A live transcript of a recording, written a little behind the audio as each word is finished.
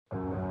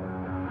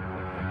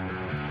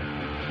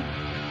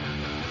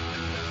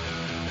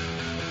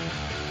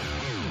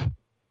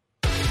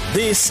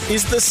This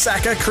is the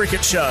SACA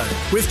Cricket Show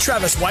with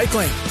Travis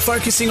Wakeling,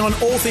 focusing on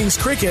all things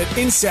cricket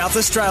in South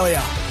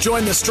Australia.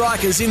 Join the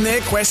Strikers in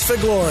their quest for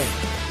glory.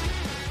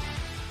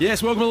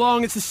 Yes, welcome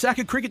along. It's the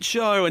SACA Cricket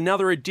Show,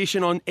 another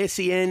edition on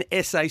SEN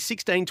SA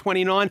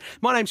 1629.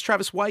 My name's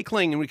Travis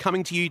Wakeling, and we're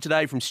coming to you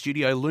today from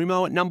Studio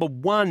Lumo at number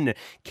 1,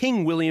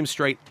 King William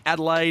Street,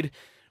 Adelaide.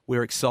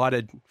 We're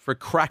excited for a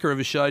cracker of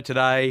a show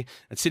today.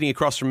 And sitting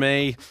across from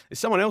me is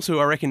someone else who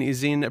I reckon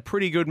is in a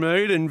pretty good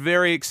mood and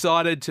very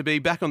excited to be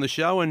back on the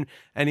show and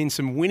in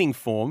some winning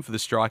form for the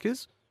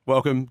Strikers.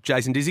 Welcome,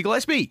 Jason Dizzy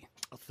Gillespie.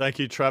 Thank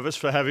you, Travis,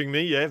 for having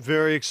me. Yeah,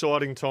 very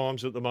exciting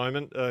times at the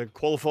moment.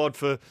 Qualified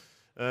for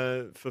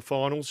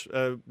finals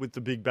with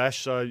the Big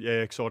Bash, so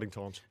yeah, exciting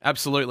times.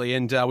 Absolutely,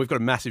 and we've got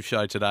a massive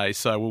show today,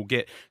 so we'll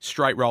get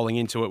straight rolling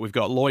into it. We've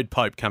got Lloyd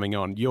Pope coming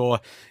on, your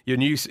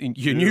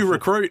new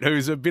recruit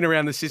who's been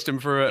around the system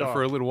for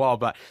a little while,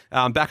 but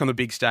back on the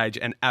big stage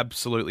and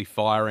absolutely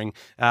firing.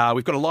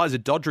 We've got Eliza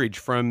Doddridge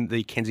from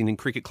the Kensington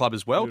Cricket Club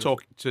as well,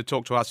 talk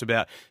to us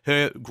about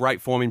her great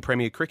form in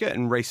Premier Cricket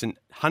and recent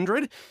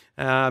 100.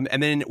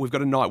 And then we've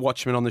got a night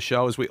watchman on the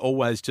show, as we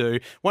always do.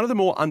 One of the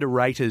more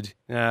underrated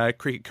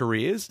cricket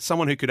careers,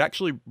 someone who could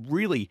actually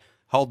really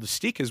hold the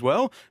stick as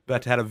well,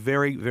 but had a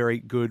very, very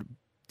good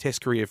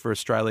test career for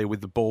Australia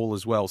with the ball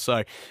as well.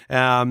 So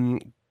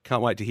can't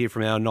wait to hear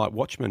from our night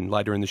watchman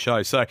later in the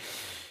show. So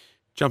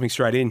jumping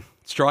straight in,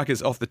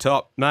 Strikers off the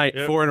top. Mate,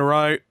 4 in a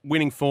row,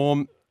 winning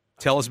form.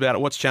 Tell us about it.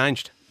 What's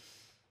changed?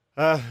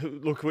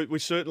 Look, we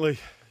certainly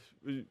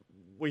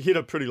we hit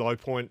a pretty low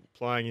point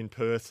playing in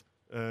Perth.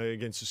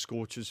 Against the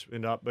Scorchers,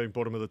 ended up being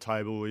bottom of the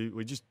table.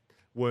 We just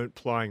weren't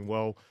playing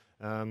well,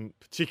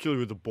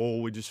 particularly with the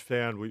ball. We just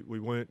found we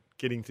weren't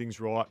getting things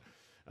right,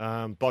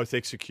 both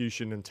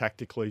execution and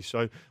tactically.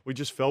 So we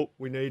just felt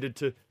we needed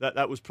to,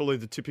 that was probably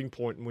the tipping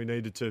point, and we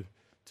needed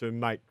to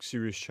make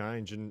serious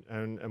change,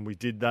 and we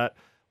did that.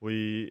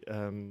 We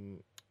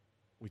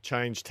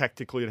changed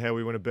tactically and how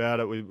we went about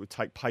it. We would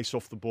take pace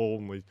off the ball,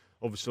 and we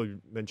obviously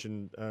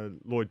mentioned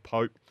Lloyd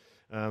Pope,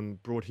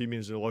 brought him in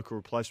as a local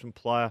replacement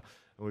player.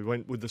 We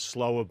went with the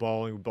slower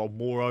bowling. We bowled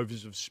more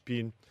overs of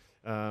spin.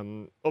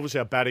 Obviously,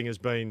 our batting has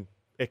been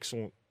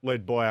excellent,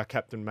 led by our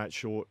captain, Matt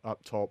Short,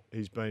 up top.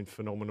 He's been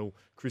phenomenal.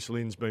 Chris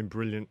Lynn's been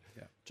brilliant.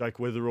 Yeah. Jake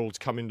Weatherall's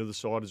come into the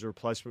side as a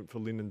replacement for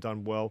Lynn and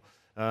done well.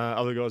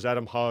 Other guys,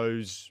 Adam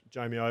Hose,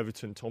 Jamie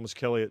Overton, Thomas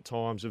Kelly at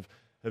times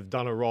have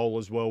done a role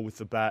as well with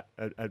the bat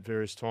at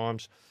various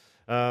times.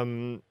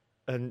 I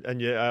think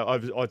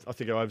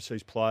our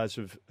overseas players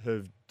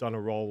have done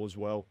a role as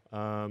well.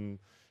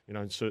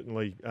 And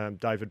certainly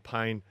David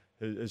Payne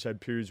has had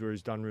periods where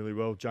he's done really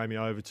well. Jamie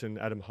Overton,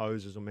 Adam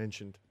Hose, as I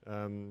mentioned.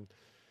 And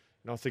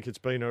I think it's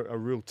been a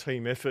real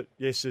team effort.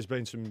 Yes, there's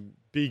been some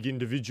big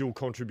individual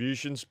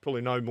contributions, probably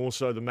no more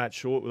so than Matt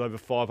Short with over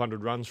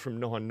 500 runs from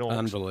 9 knocks.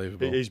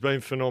 Unbelievable. He's been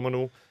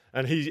phenomenal.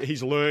 And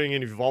he's learning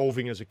and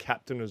evolving as a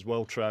captain as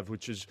well, Trav,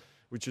 which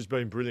has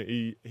been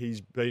brilliant. He's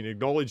been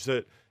acknowledged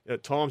that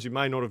at times he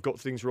may not have got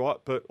things right,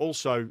 but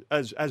also,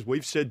 as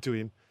we've said to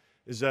him,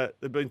 is that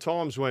there have been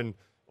times when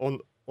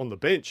on the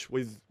bench,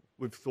 we've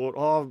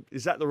thought,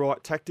 is that the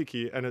right tactic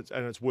here? And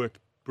it's worked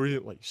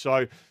brilliantly.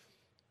 So,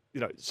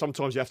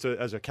 sometimes you have to,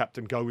 as a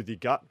captain, go with your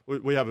gut.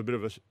 We have a bit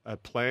of a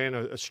plan,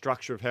 a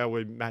structure of how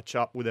we match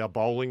up with our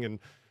bowling and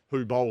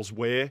who bowls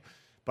where.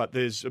 But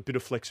there's a bit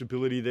of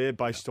flexibility there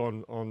based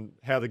on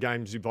how the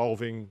game's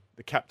evolving,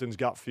 the captain's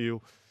gut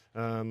feel.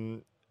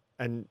 I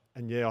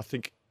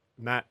think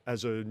Matt,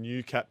 as a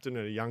new captain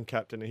and a young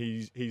captain,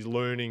 he's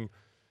learning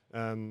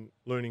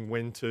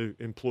when to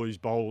employ his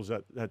bowlers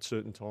at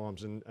certain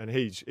times, and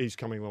he's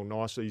coming along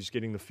nicely. He's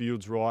getting the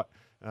fields right.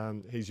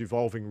 He's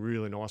evolving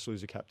really nicely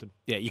as a captain.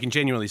 Yeah, you can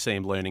genuinely see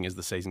him learning as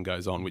the season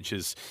goes on, which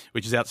is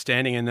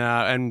outstanding,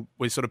 and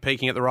we're sort of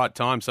peaking at the right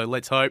time. So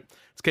let's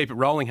keep it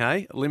rolling.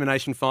 Hey,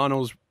 elimination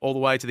finals all the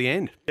way to the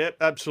end. Yep,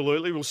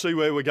 absolutely. We'll see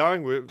where we're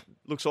going.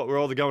 Looks like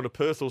we're either going to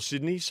Perth or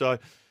Sydney. So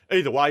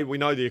either way, we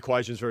know the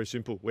equation is very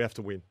simple. We have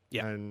to win.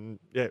 Yeah. And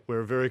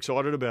we're very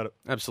excited about it.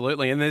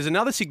 Absolutely. And there's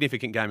another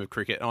significant game of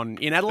cricket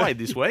in Adelaide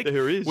this week.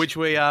 There is. Which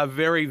we are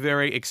very,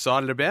 very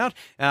excited about.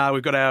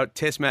 We've got our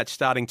test match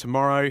starting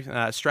tomorrow,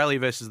 Australia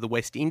versus the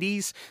West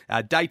Indies.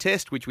 Day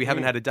test, which we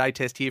haven't had a day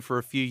test here for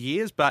a few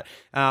years, but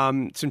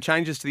some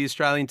changes to the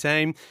Australian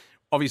team.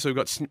 Obviously, we've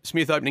got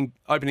Smith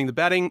opening the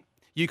batting.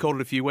 You called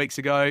it a few weeks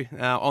ago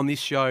on this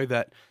show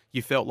that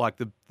you felt like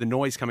the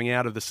noise coming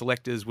out of the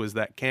selectors was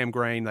that Cam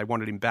Green, they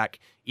wanted him back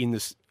in the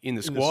squad, in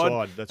the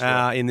side, that's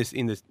right. in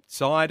the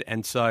side,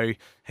 and so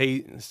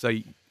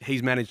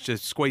he's managed to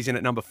squeeze in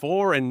at number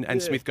 4,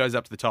 and Smith goes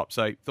up to the top.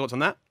 So thoughts on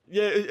that?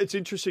 Yeah, it's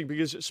interesting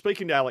because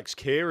speaking to Alex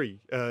Carey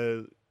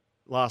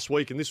last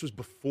week, and this was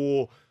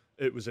before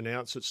it was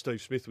announced that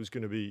Steve Smith was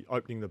going to be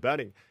opening the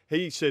batting,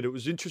 he said it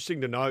was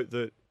interesting to note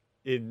that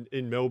in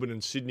Melbourne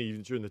and Sydney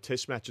during the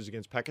test matches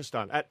against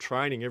Pakistan, at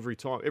training every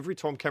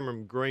time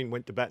Cameron Green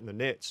went to bat in the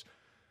nets,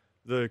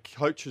 the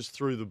coaches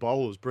threw the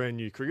bowlers brand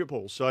new cricket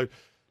balls. So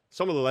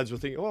some of the lads were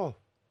thinking,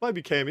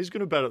 maybe Cam is going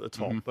to bat at the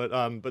top.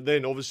 Mm-hmm. But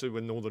then obviously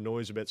when all the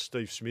noise about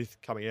Steve Smith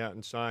coming out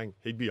and saying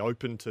he'd be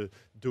open to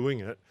doing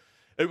it,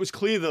 it was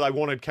clear that they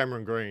wanted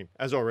Cameron Green,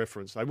 as I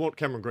referenced. They want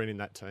Cameron Green in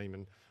that team.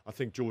 And I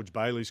think George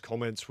Bailey's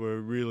comments were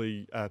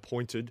really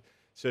pointed.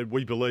 Said,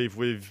 we believe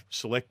we've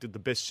selected the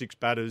best 6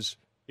 batters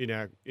in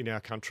our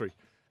country.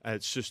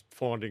 It's just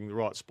finding the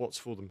right spots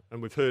for them.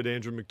 And we've heard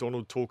Andrew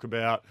McDonald talk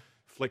about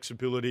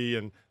flexibility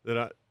and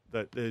that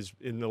there's,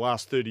 in the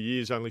last 30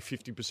 years, only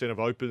 50% of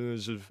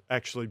openers have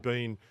actually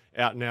been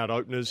out-and-out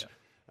openers. Yeah.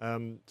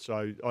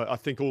 So I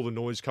think all the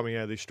noise coming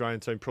out of the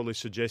Australian team probably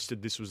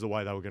suggested this was the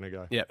way they were going to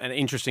go. Yeah, and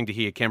interesting to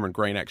hear Cameron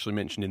Green actually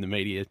mentioned in the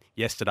media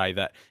yesterday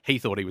that he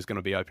thought he was going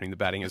to be opening the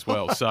batting as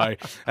well. So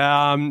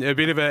a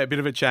bit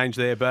of a change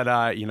there.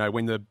 But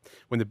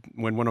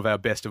when one of our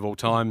best of all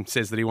time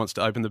says that he wants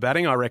to open the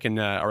batting, I reckon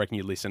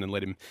you listen and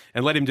let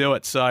him do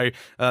it. So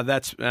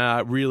that's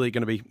really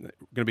going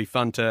to be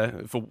fun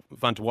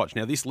to watch.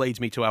 Now this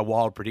leads me to our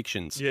wild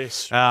predictions. Yes.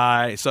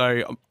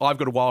 So I've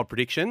got a wild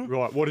prediction.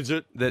 Right. What is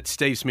it? That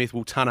Steve Smith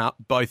will ton up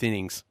both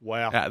innings.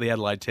 Wow. At the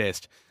Adelaide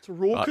Test. It's a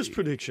raucous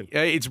prediction.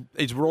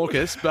 It's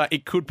raucous, but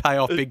it could pay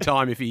off big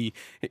time if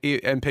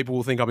and people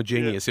will think I'm a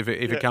genius if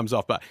it comes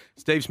off. But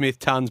Steve Smith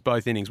tons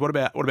both innings. What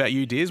about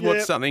you, Diz?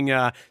 What's something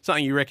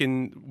you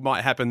reckon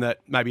might happen that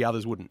maybe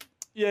others wouldn't?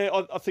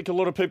 Yeah, I think a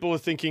lot of people are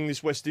thinking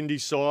this West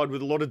Indies side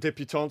with a lot of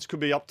debutants,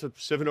 could be up to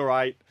 7 or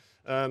 8,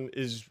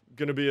 is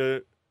going to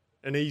be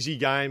an easy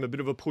game, a bit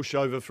of a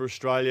pushover for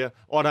Australia.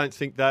 I don't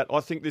think that.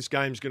 I think this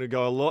game's going to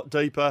go a lot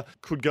deeper,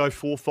 could go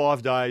 4 or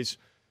 5 days.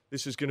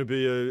 This is going to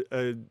be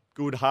a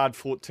good,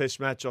 hard-fought test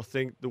match. I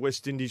think the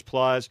West Indies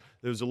players,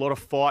 there was a lot of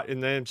fight in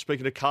there.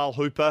 Speaking to Carl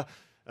Hooper,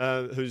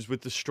 who's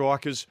with the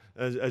Strikers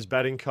as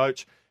batting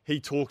coach, he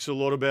talks a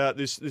lot about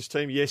this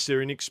team. Yes,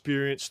 they're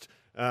inexperienced.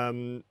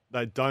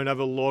 They don't have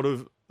a lot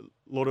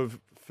of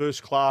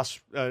first class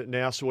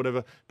nous or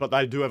whatever, but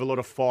they do have a lot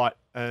of fight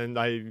and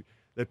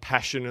they're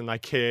passion and they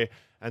care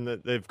and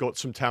that they've got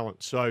some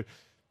talent. So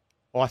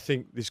I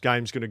think this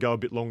game's going to go a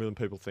bit longer than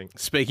people think.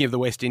 Speaking of the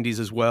West Indies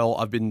as well,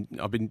 I've been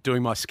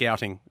doing my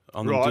scouting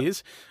on the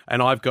Diz,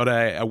 and I've got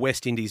a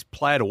West Indies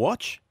player to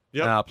watch.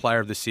 Yep. Player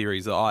of the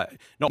series. Not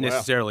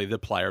necessarily the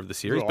player of the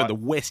series, but the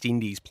West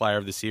Indies player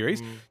of the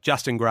series.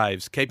 Justin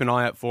Graves. Keep an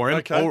eye out for him.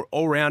 Okay.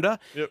 All-rounder.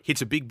 Yep.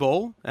 Hits a big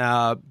ball.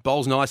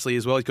 Bowls nicely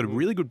as well. He's got a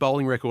really good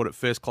bowling record at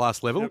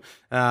first-class level.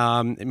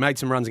 Yep. Made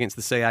some runs against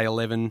the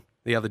CA11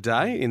 the other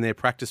day in their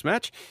practice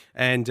match.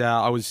 And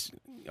I was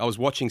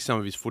watching some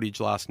of his footage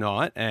last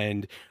night,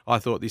 and I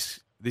thought this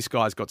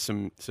guy's got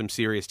some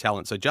serious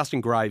talent. So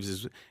Justin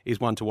Graves is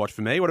one to watch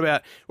for me. What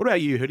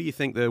about you? Who do you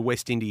think the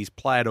West Indies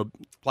player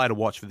to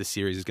watch for this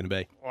series is going to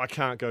be? I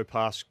can't go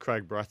past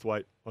Craig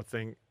Brathwaite. I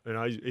think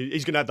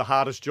he's going to have the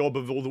hardest job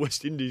of all the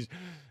West Indies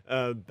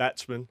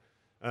batsmen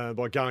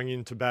by going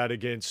into bat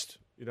against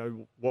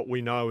what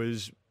we know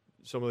is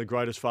some of the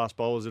greatest fast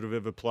bowlers that have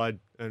ever played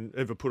and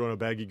ever put on a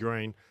baggy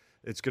green.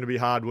 It's going to be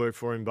hard work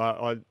for him,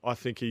 but I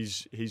think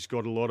he's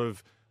got a lot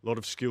of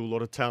skill, a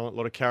lot of talent, a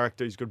lot of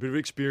character. He's got a bit of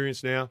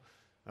experience now.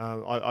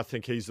 I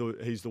think he's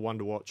the one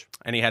to watch.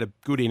 And he had a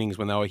good innings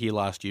when they were here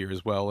last year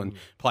as well and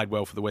played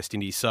well for the West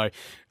Indies. So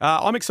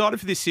I'm excited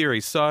for this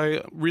series.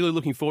 So really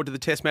looking forward to the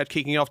Test match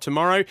kicking off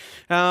tomorrow.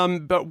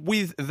 But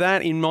with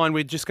that in mind,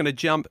 we're just going to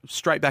jump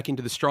straight back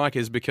into the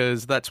Strikers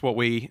because that's what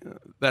we're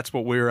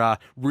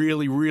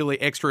really,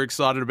 really extra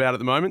excited about at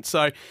the moment.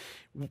 So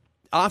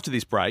after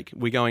this break,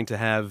 we're going to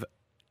have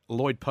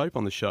Lloyd Pope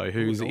on the show,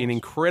 who's in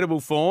incredible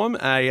form,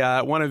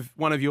 one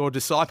of your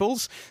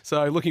disciples.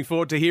 So looking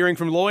forward to hearing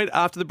from Lloyd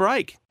after the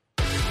break.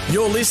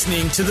 You're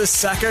listening to the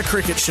SACA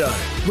Cricket Show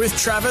with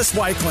Travis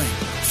Wakeling,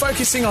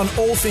 focusing on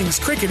all things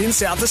cricket in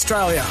South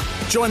Australia.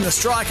 Join the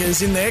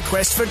Strikers in their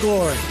quest for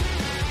glory.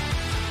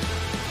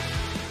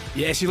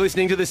 Yes, you're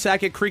listening to the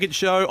SACA Cricket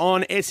Show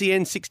on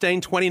SEN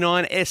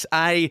 1629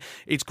 SA.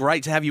 It's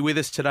great to have you with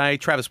us today.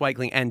 Travis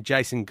Wakeling and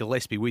Jason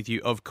Gillespie with you,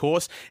 of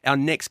course. Our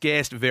next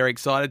guest, very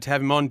excited to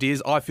have him on.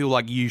 Diz, I feel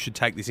like you should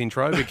take this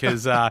intro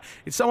because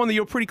it's someone that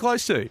you're pretty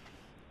close to.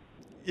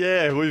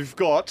 Yeah, we've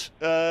got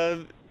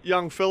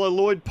young fella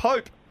Lloyd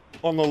Pope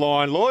on the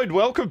line. Lloyd,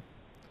 welcome.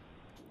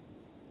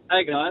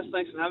 Hey guys,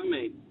 thanks for having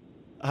me.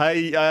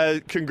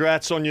 Hey,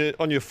 congrats on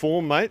your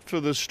form, mate,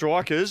 for the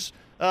Strikers.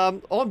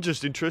 I'm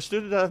just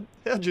interested.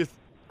 How'd your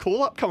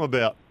call-up come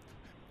about?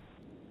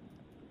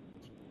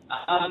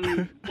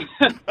 I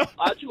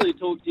actually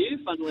talked to you,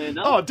 funnily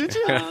enough. Oh, did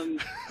you?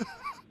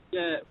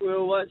 Yeah, I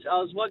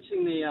was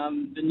watching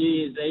the New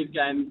Year's Eve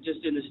game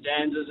just in the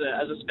stands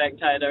as a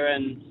spectator,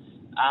 and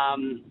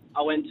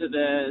I went to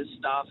the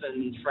staff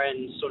and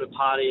friends sort of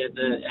party at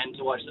the end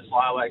to watch the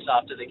fireworks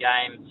after the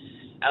game,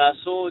 and I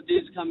saw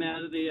Diz come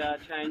out of the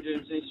change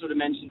rooms, and he sort of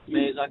mentioned to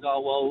me, he's like,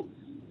 "Oh well,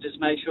 just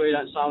make sure you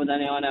don't sign with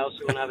anyone else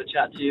who want to have a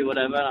chat to you,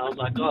 whatever." And I was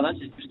like, "Oh,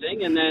 that's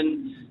interesting." And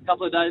then a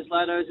couple of days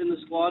later, I was in the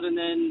squad, and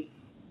then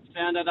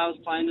found out I was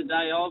playing the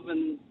day of,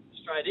 and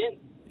straight in.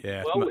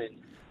 Yeah, whirlwind.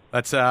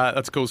 That's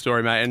a cool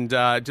story, mate. And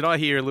did I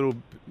hear a little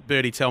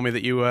birdie tell me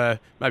that you were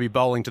maybe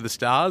bowling to the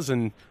stars,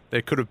 and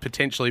there could have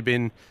potentially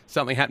been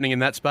something happening in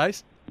that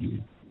space?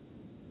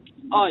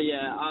 Oh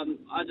yeah,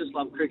 I just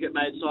love cricket,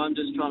 mate. So I'm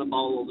just trying to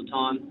bowl all the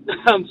time.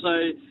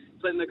 So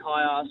Clint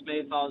Mackay asked me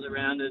if I was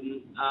around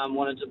and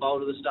wanted to bowl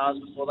to the Stars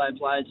before they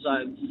played, so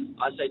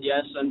I said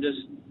yes. I'm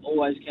just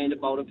always keen to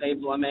bowl to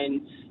people. I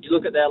mean, you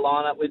look at their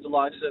lineup with the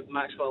likes of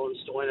Maxwell and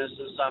Stoinis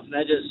and stuff, and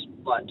they're just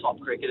like top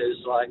cricketers.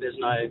 Like there's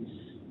no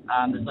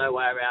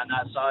way around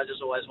that. So I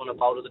just always want to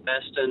bowl to the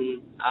best,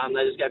 and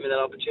they just gave me that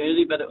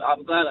opportunity. But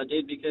I'm glad I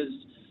did because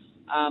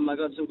I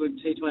got some good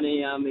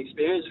T20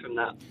 experience from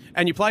that.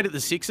 And you played at the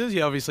Sixers.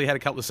 You obviously had a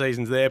couple of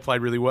seasons there,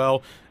 played really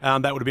well.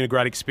 That would have been a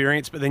great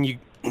experience. But then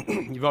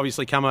you've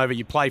obviously come over.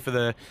 You play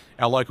for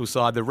our local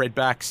side, the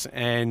Redbacks,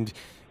 and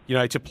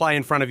to play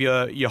in front of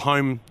your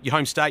home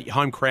state, your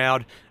home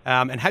crowd,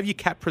 and have your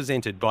cap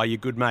presented by your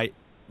good mate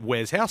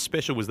Wes. How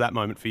special was that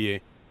moment for you?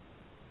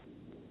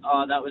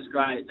 Oh, that was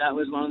great. That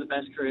was one of the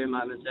best career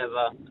moments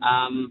ever.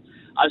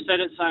 I've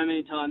said it so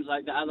many times,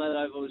 like the Adelaide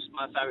Oval is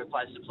my favourite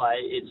place to play.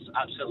 It's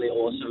absolutely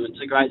awesome. It's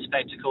a great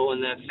spectacle,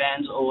 and the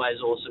fans are always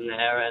awesome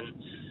there. And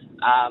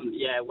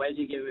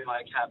Wesy giving me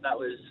my cap, that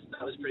was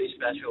pretty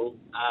special.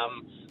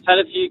 Had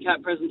a few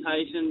cap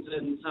presentations,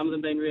 and some of them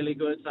been really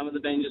good. Some of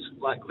them been just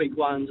like quick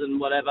ones and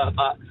whatever.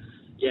 But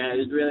yeah, it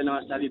was really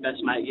nice to have your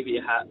best mate give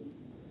you a hat.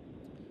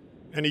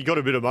 And he got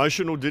a bit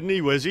emotional, didn't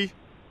he, Wesy?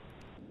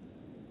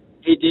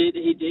 He did.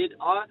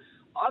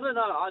 I don't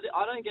know.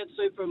 I don't get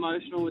super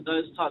emotional with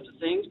those types of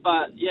things,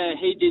 but yeah,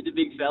 he did, the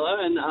big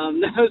fella, and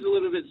that was a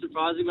little bit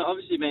surprising, but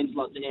obviously it means a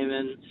lot to him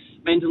and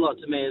means a lot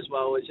to me as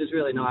well, which is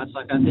really nice.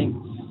 Like I think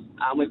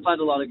we've played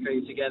a lot of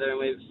cricket together, and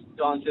we've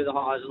gone through the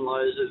highs and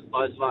lows of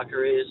both of our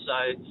careers,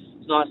 so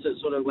it's nice that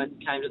it sort of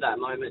came to that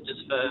moment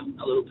just for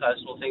a little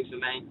personal thing for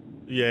me.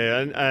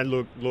 Yeah, and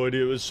look, Lloyd,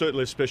 it was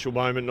certainly a special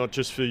moment, not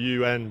just for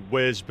you and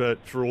Wes, but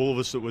for all of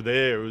us that were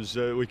there. It was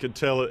we could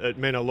tell it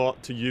meant a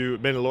lot to you,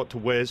 it meant a lot to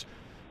Wes.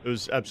 It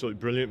was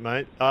absolutely brilliant,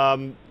 mate.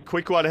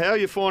 Quick one, how are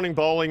you finding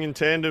bowling in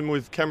tandem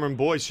with Cameron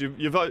Boyce?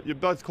 You're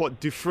both quite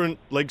different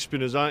leg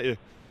spinners, aren't you?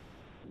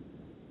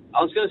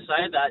 I was going to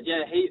say that,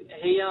 yeah. He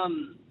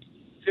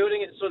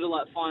fielding it sort of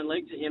like fine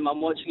leg to him. I'm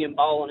watching him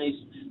bowl, and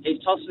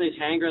he's tossing his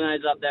hand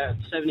grenades up there at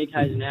 70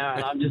 k's an hour,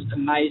 and I'm just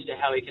amazed at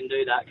how he can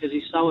do that because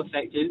he's so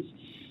effective.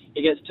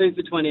 He gets 2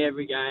 for 20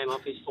 every game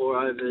off his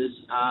 4 overs.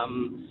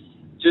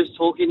 Just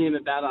talking to him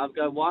about it, I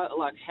go, why?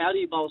 Like, how do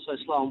you bowl so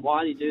slow, and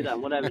why do you do that,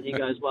 and whatever? And he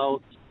goes,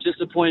 well, just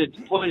a point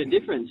of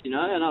difference, And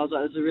I was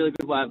like, it's a really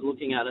good way of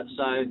looking at it.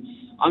 So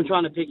I'm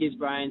trying to pick his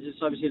brains. It's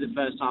obviously the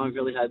first time I've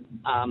really had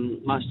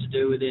much to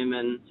do with him,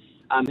 and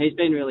he's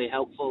been really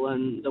helpful,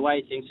 and the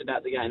way he thinks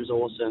about the game's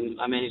awesome.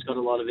 I mean, he's got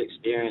a lot of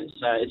experience,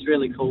 so it's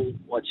really cool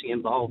watching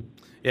him bowl.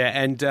 Yeah,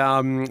 and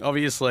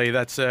obviously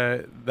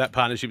that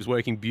partnership is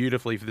working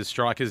beautifully for the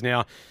Strikers.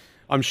 Now,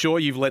 I'm sure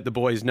you've let the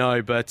boys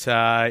know, but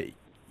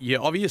you're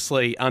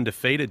obviously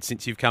undefeated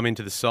since you've come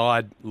into the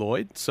side,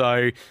 Lloyd.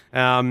 So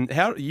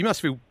you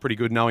must feel pretty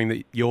good knowing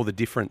that you're the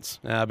difference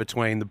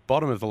between the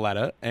bottom of the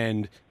ladder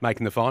and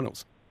making the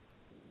finals.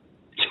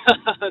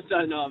 I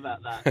don't know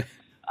about that.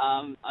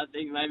 I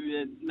think maybe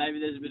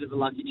there's a bit of a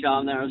lucky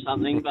charm there or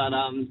something, but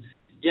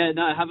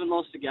I haven't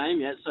lost a game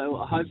yet, so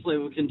hopefully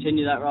we'll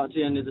continue that right to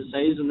the end of the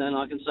season. Then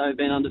I can say I've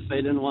been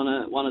undefeated and won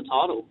a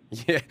title.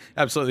 Yeah,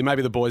 absolutely.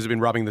 Maybe the boys have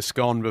been rubbing the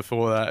scone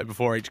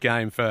before each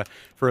game for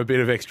a bit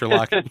of extra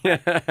luck.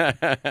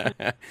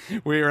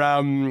 We're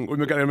going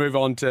to move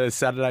on to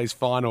Saturday's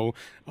final,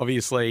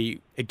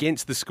 obviously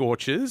against the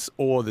Scorchers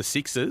or the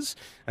Sixers.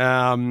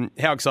 How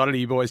excited are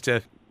you boys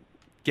to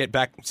get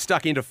back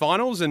stuck into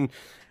finals? And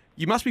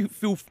you must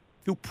feel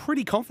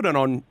pretty confident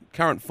on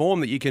current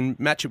form that you can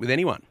match it with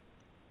anyone.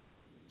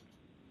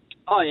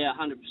 Oh, yeah,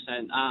 100%.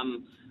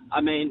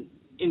 I mean,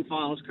 in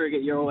finals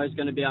cricket, you're always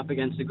going to be up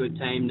against a good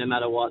team no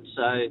matter what.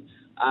 So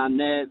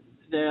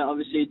they're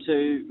obviously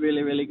two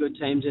really, really good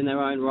teams in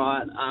their own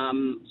right.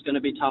 It's going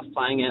to be tough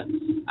playing it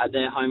at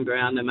their home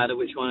ground no matter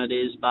which one it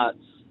is. But,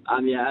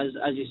 as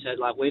you said,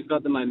 like we've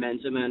got the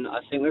momentum, and I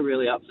think we're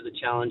really up for the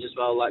challenge as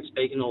well. Like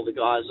speaking to all the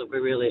guys, look,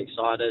 we're really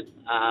excited.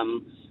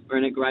 We're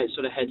in a great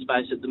sort of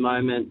headspace at the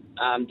moment.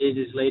 Diz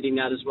is leading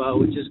that as well,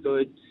 which is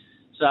good.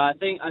 So I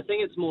think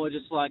it's more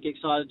just like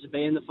excited to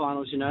be in the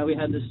finals. We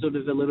had this sort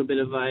of a little bit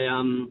of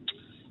a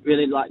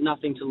really like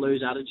nothing to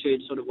lose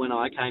attitude sort of when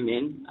I came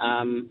in,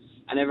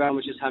 and everyone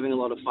was just having a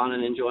lot of fun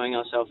and enjoying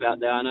ourselves out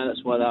there. I know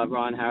that's what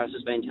Ryan Harris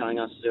has been telling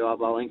us to do, our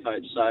bowling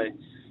coach. So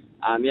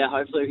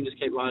hopefully we can just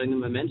keep riding the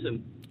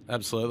momentum.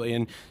 Absolutely,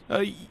 and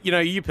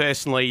you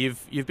personally,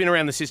 you've been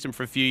around the system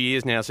for a few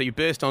years now, so you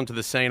burst onto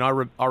the scene.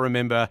 I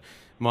remember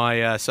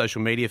my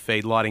social media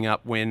feed lighting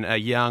up when a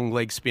young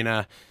leg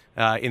spinner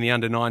in the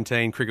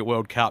Under-19 Cricket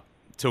World Cup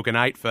took an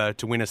 8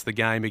 to win us the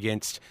game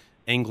against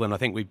England. I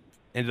think we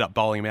ended up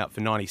bowling him out for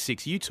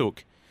 96. You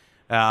took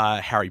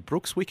Harry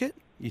Brooks' wicket.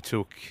 You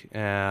took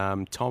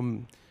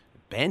Tom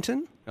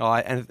Banton.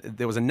 And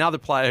there was another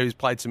player who's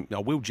played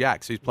Will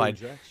Jacks, who's played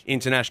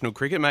international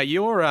cricket. Mate,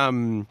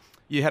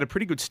 you had a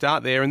pretty good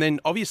start there, and then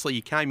obviously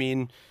you came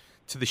in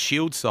to the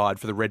Shield side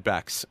for the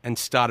Redbacks and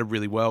started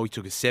really well. You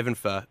took a 7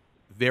 for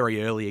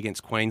very early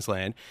against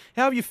Queensland.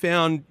 How have you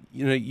found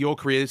your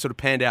career sort of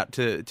panned out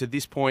to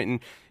this point, and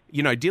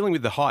dealing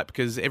with the hype,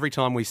 because every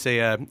time we see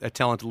a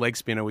talented leg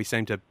spinner, we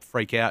seem to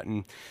freak out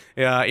in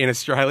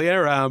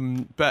Australia.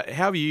 But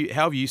how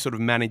have you sort of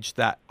managed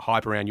that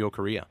hype around your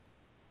career?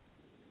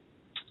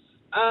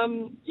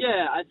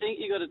 I think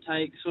you got to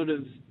take sort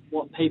of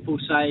what people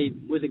say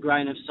with a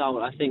grain of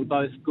salt. I think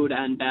both good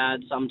and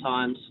bad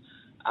sometimes.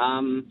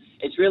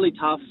 It's really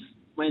tough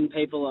when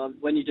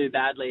you do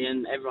badly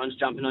and everyone's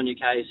jumping on your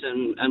case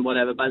and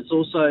whatever. But it's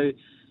also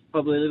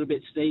probably a little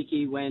bit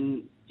sneaky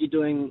when you're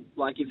doing,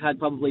 like, you've had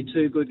probably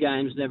 2 good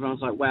games and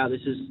everyone's like, wow,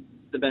 this is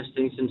the best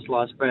thing since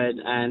sliced bread,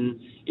 and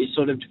it's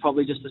sort of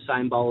probably just the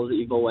same bowler that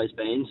you've always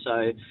been. So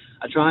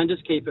I try and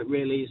just keep it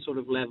really sort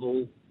of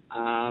level,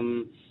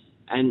 and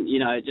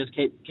just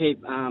keep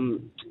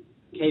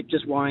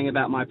just worrying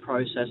about my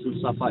process and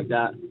stuff like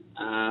that.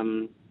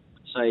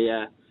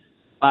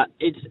 But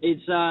it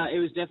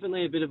was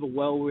definitely a bit of a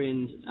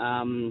whirlwind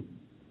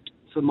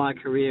for my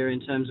career in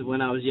terms of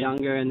when I was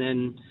younger, and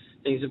then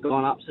things have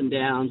gone ups and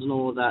downs and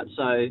all of that.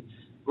 So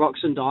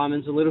rocks and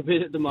diamonds a little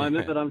bit at the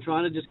moment, but I'm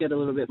trying to just get a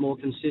little bit more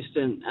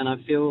consistent. And I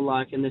feel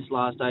like in this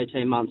last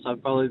 18 months, I've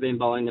probably been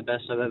bowling the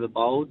best I've ever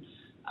bowled.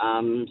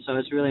 So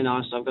it's really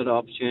nice. I've got an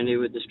opportunity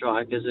with the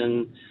strikers,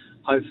 and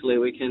hopefully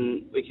we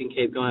can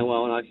keep going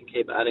well, and I can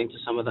keep adding to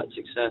some of that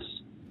success.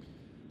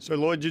 So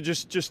Lloyd, you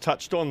just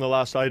touched on the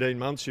last 18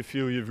 months. You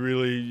feel you've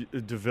really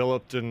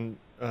developed and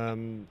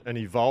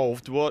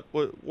evolved. What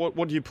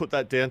do you put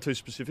that down to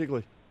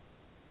specifically?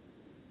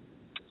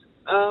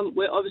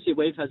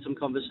 We've had some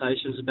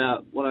conversations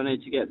about what I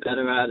need to get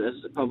better at as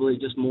probably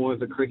just more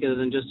of a cricketer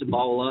than just a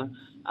bowler.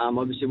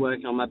 Obviously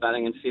working on my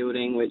batting and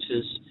fielding, which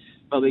has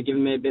probably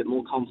given me a bit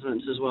more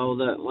confidence as well,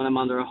 that when I'm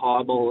under a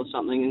high ball or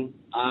something,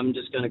 I'm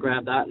just going to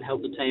grab that and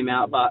help the team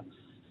out. But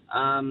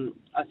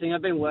I think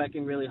I've been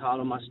working really hard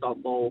on my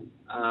stop ball.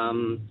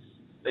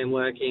 Been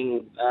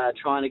working,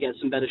 trying to get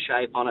some better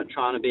shape on it,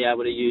 trying to be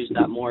able to use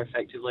that more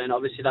effectively. And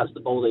obviously that's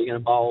the ball that you're going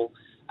to bowl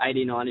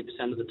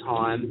 80-90% of the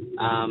time.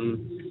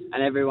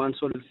 And everyone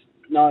sort of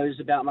knows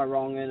about my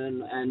wrong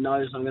and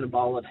knows I'm going to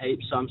bowl at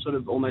heaps. So I'm sort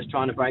of almost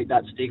trying to break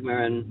that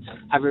stigma and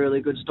have a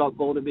really good stock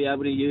ball to be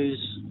able to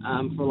use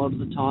for a lot of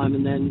the time,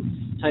 and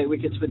then take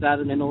wickets with that,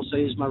 and then also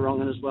use my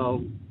wrong as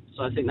well.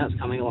 So I think that's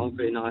coming along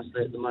pretty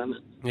nicely at the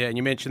moment. Yeah, and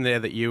you mentioned there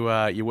that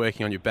you're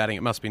working on your batting.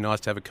 It must be nice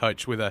to have a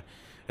coach with a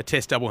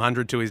Test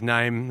 100 to his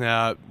name,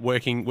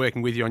 working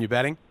with you on your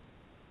batting.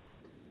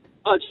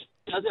 Oh,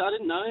 I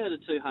didn't know he had a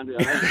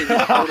 200.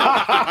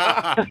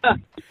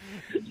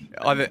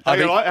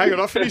 Hang on,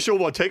 I finish all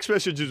my text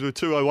messages with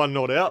 201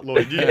 not out,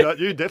 Lloyd.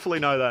 You definitely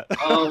know that.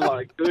 Oh,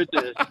 my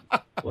goodness.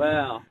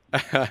 Wow.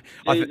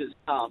 It's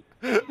tough.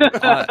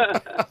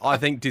 I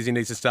think Dizzy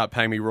needs to start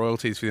paying me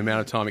royalties for the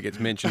amount of time it gets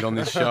mentioned on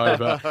this show.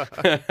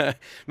 But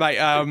mate,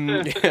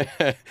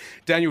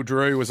 Daniel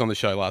Drew was on the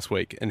show last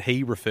week, and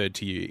he referred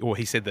to you, or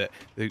he said that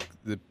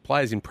the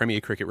players in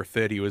Premier Cricket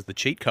refer to you as the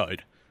cheat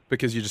code,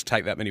 because you just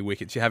take that many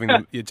wickets.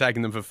 You're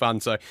taking them for fun,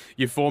 so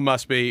your form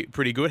must be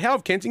pretty good. How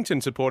have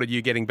Kensington supported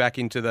you getting back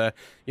into the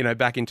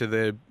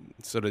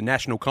sort of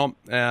national comp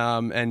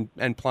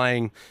and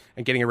playing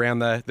and getting around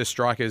the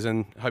strikers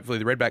and hopefully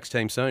the Redbacks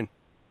team soon?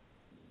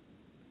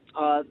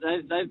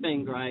 They've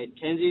been great.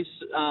 Kenzie's,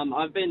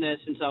 I've been there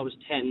since I was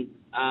 10,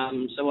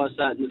 so what's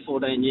that, in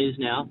 14 years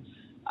now.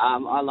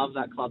 I love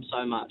that club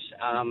so much.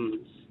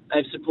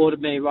 They've supported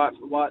me right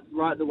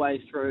the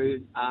way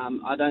through.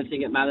 I don't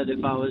think it mattered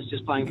if I was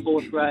just playing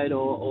 4th grade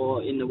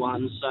or in the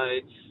ones, so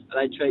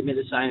they treat me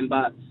the same.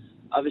 But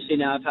obviously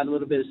now I've had a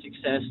little bit of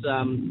success.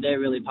 They're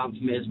really pumped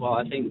for me as well.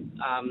 I think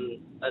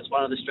that's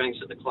one of the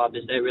strengths of the club,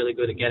 is they're really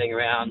good at getting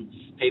around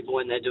people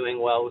when they're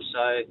doing well.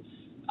 So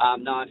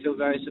I feel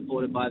very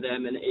supported by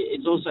them, and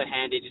it's also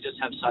handy to just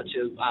have such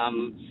a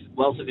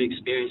wealth of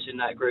experience in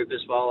that group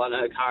as well. I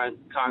know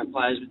current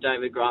players with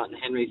David Grant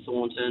and Henry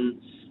Thornton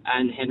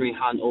and Henry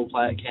Hunt all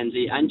play at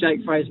Kenzie, and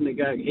Jake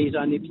Fraser-McGurk. He's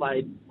only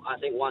played, I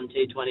think, 1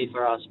 T20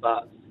 for us,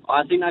 but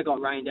I think they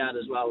got rained out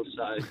as well.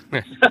 So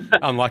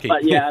unlucky.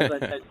 But yeah, as I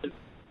said,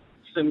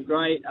 some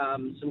great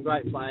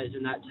players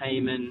in that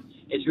team, and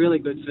it's really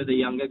good for the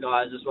younger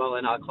guys as well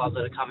in our club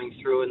that are coming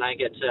through, and they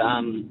get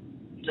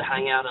to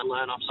hang out and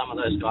learn off some of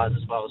those guys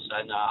as well.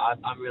 So no,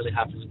 I'm really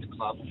happy with the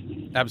club.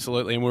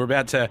 Absolutely, and we're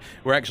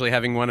actually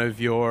having one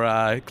of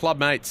your club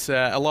mates,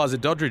 Eliza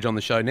Doddridge, on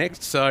the show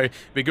next. So it'd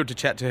be good to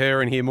chat to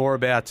her and hear more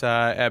about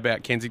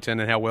Kensington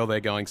and how well they're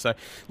going. So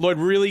Lloyd,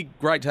 really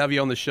great to have you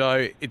on the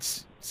show.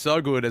 It's so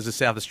good as a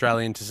South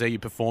Australian to see you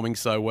performing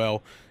so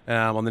well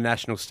on the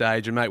national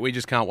stage, and mate, we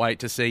just can't wait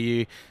to see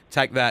you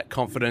take that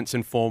confidence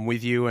and form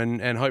with you,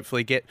 and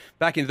hopefully get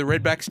back into the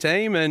Redbacks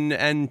team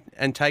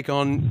and take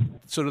on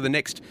sort of the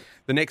next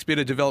bit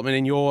of development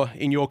in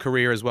your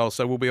career as well.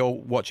 So we'll be all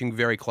watching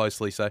very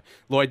closely. So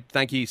Lloyd,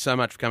 thank you so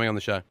much for coming on the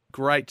show.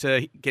 Great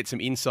to get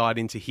some insight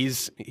into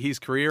his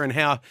career and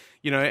how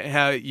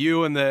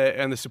you and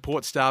the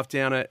support staff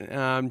down at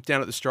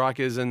the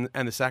Strikers and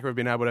the SACA have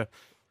been able to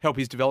help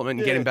his development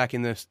and get him back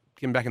in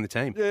the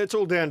team. Yeah, it's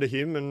all down to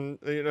him,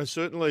 and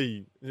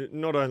certainly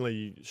not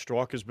only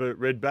strikers but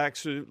red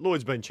backs.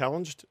 Lloyd's been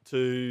challenged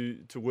to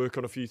work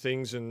on a few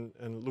things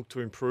and look to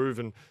improve.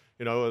 And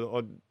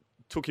I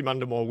took him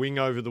under my wing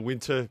over the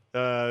winter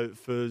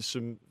for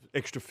some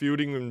extra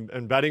fielding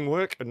and batting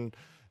work, and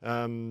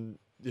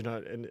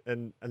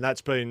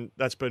that's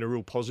been a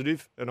real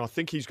positive. And I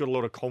think he's got a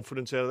lot of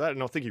confidence out of that,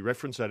 and I think he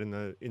referenced that in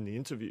the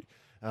interview.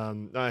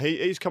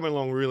 He's coming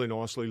along really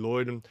nicely,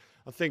 Lloyd, and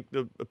I think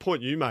the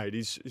point you made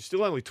is he's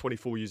still only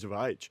 24 years of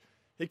age.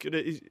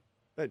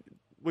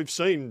 We've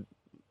seen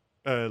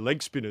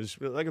leg spinners,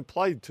 they can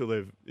play till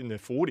they're in their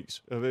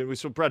 40s. I mean, we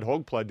saw Brad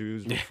Hogg play till he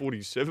was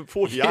 47,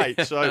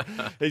 48. So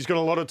he's got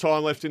a lot of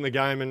time left in the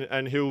game,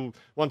 and he'll,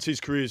 once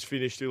his career's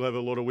finished, he'll have a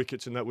lot of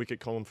wickets in that wicket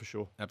column for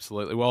sure.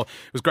 Absolutely. Well,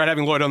 it was great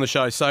having Lloyd on the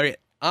show. So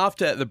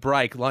after the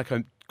break, like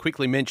I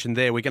quickly mentioned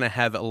there, we're going to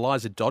have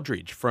Eliza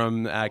Doddridge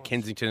from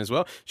Kensington as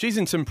well. She's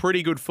in some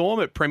pretty good form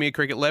at Premier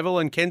Cricket level,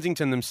 and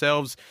Kensington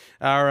themselves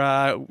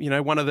are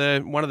one of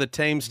the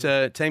teams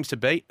to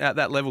beat at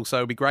that level. So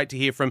it'll be great to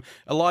hear from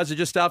Eliza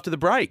just after the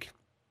break.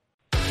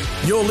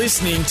 You're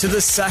listening to the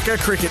SACA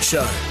Cricket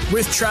Show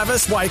with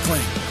Travis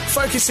Wakeling,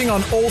 focusing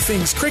on all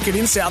things cricket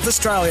in South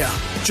Australia.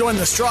 Join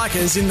the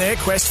Strikers in their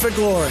quest for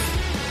glory.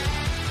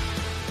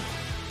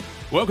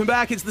 Welcome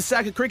back. It's the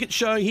SACA Cricket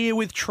Show here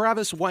with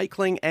Travis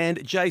Wakeling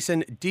and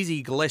Jason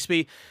Dizzy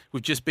Gillespie.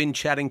 We've just been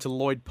chatting to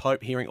Lloyd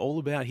Pope, hearing all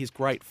about his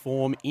great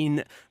form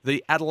in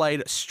the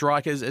Adelaide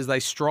Strikers as they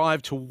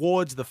strive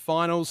towards the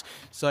finals.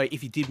 So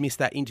if you did miss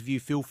that interview,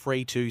 feel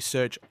free to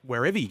search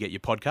wherever you get your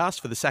podcast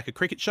for the SACA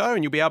Cricket Show,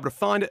 and you'll be able to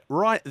find it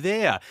right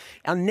there.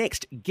 Our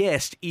next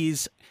guest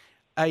is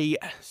a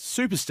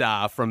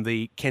superstar from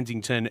the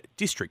Kensington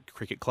District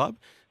Cricket Club.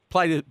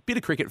 Played a bit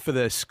of cricket for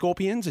the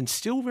Scorpions and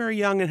still very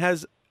young and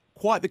has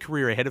quite the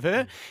career ahead of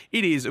her.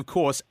 It is, of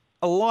course,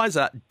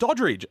 Eliza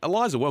Doddridge.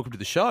 Eliza, welcome to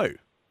the show.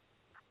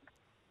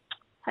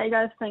 Hey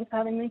guys, thanks for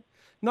having me.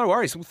 No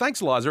worries. Well, thanks,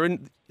 Eliza.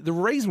 And the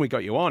reason we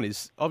got you on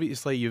is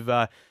obviously you've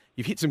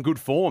hit some good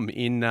form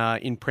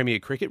in Premier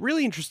Cricket.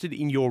 Really interested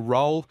in your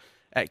role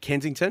at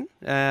Kensington.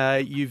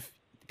 A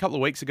couple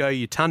of weeks ago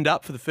you turned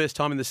up for the first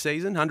time in the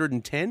season,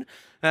 110.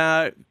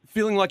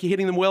 Feeling like you're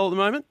hitting them well at the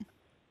moment?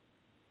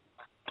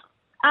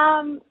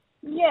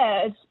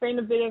 Yeah, it's been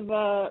a bit of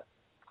a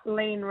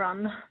lean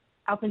run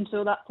up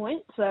until that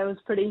point, so I was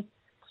pretty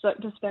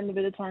stoked to spend a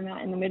bit of time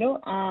out in the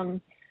middle.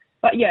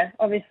 But yeah,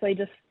 obviously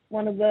just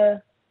one of the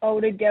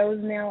older girls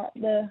now at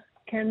the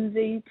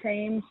Kenzie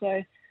team,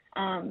 so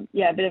a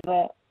bit of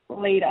a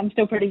lead. I'm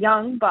still pretty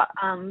young, but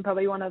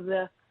probably one of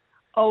the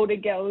older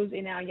girls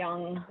in our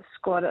young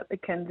squad at the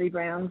Kenzie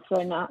Browns.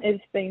 So no,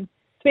 it's been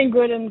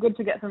good, and good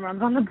to get some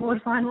runs on the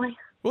board finally.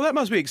 Well, that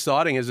must be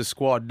exciting as a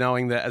squad,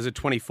 knowing that as a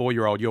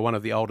 24-year-old you're one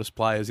of the oldest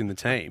players in the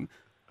team.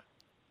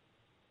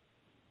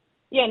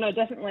 Yeah, no,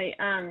 definitely.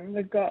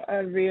 We've got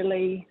a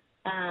really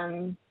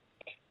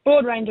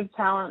broad range of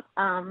talent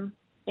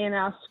in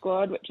our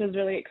squad, which is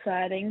really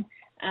exciting.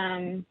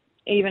 Even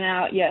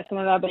some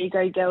of our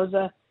B-grade girls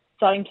are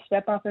starting to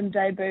step up and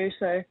debut.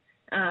 So,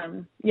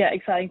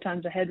 exciting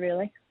times ahead,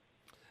 really.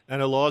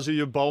 And Eliza,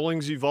 your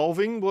bowling's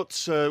evolving.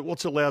 What's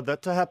allowed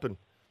that to happen?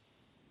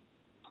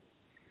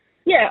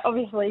 Yeah,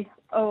 obviously,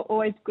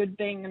 always good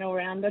being an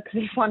all-rounder,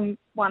 because if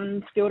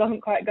one still doesn't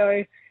quite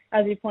go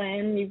as you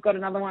plan, you've got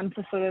another one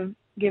to sort of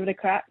give it a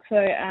crack. So,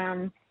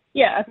 I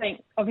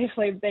think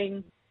obviously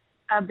being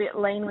a bit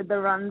lean with the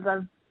runs,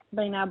 I've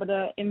been able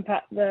to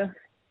impact for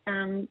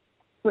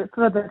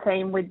the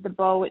team with the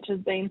bowl, which has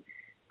been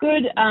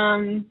good.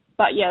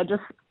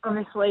 Just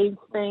obviously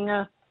being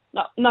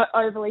not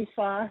overly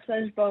fast,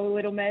 I just bowl a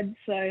little med.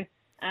 So,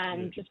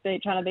 just trying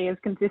to be as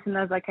consistent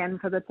as I can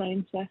for the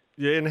team. So.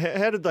 Yeah, and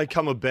how did they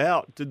come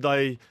about? Did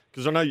they?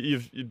 Because I know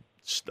you've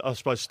I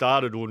suppose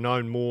started or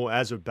known more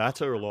as a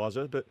batter,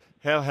 Eliza, but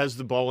how has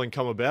the bowling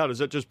come about? Has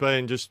it just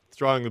been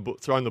throwing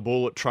the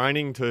ball at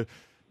training to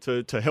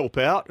help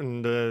out,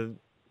 and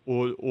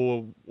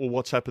or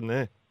what's happened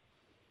there?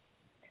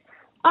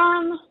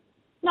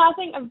 No, I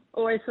think I've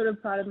always sort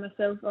of prided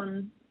myself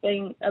on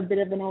being a bit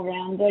of an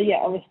all-rounder. Yeah,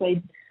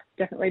 obviously,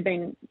 definitely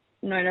been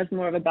known as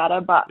more of a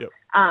batter, but yep.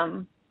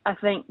 I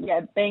think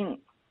being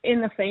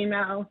in the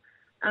female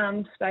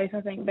space,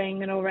 I think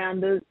being an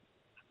all-rounder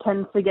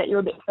tends to get you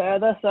a bit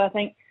further. So I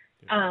think,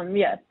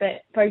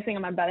 focusing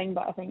on my batting,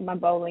 but I think my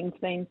bowling's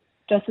been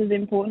just as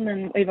important.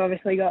 And we've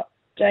obviously got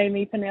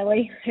Jamie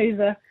Pinelli, who's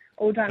a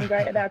all-time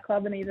great at our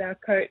club, and he's our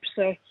coach.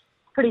 So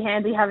pretty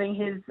handy having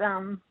his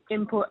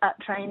input at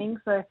training.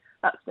 So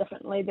that's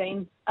definitely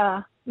been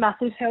a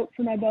massive help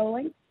for my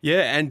bowling.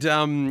 Yeah, and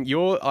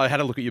I had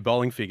a look at your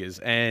bowling figures,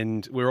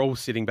 and we're all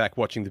sitting back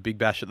watching the Big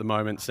Bash at the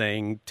moment,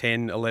 seeing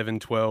 10, 11,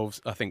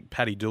 12s. I think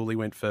Paddy Dooley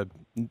went for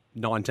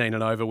 19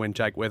 and over when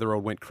Jake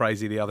Weatherald went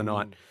crazy the other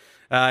night.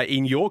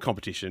 In your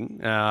competition,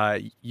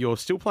 you're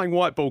still playing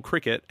white ball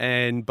cricket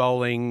and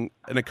bowling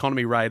an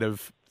economy rate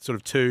of sort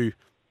of 2,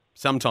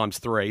 sometimes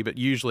 3, but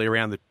usually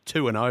around the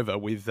 2 and over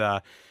with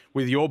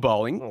with your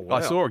bowling. Oh, wow.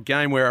 I saw a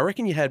game where I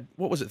reckon you had,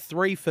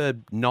 3 for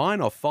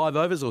 9 or 5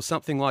 overs or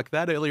something like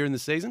that earlier in the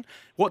season.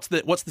 What's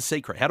the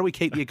secret? How do we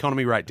keep the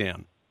economy rate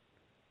down?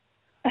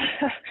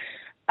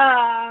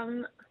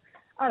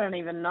 I don't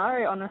even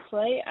know,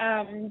 honestly.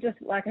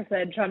 Just like I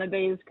said, trying to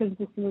be as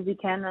consistent as you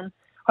can and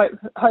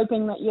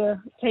hoping that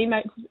your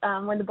teammates,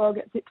 when the ball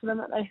gets hit to them,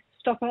 that they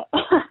stop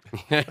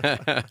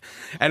it.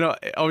 And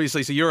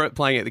obviously, so you're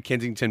playing at the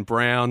Kensington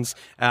Browns.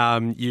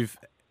 You've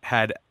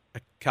had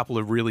a couple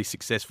of really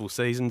successful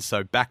seasons,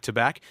 so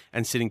back-to-back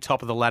and sitting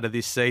top of the ladder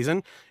this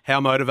season. How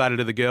motivated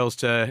are the girls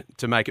to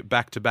make it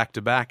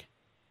back-to-back-to-back?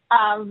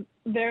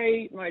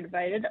 Very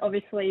motivated.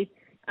 Obviously,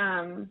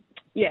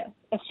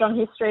 a strong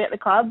history at the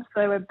club,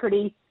 so we're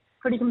pretty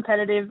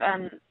competitive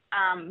and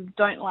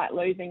don't like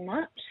losing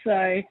much.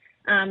 So,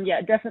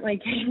 definitely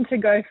keen to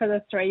go for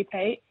the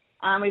 3-peat.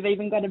 We've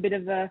even got a bit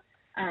of a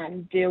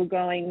deal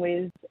going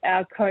with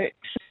our coach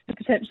to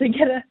potentially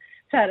get a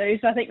tattoo,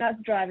 so I think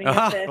that's driving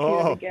a fair few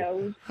of the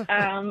girls.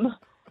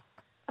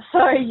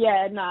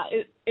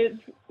 It's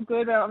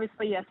good. We're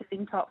obviously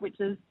sitting top, which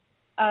is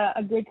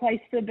a good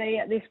place to be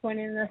at this point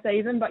in the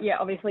season, but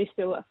obviously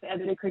still a fair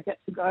bit of cricket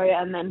to go,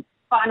 and then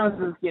finals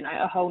is,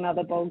 a whole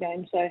nother ball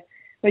game. So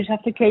we just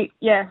have to keep,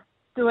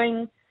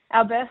 doing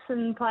our best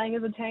and playing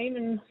as a team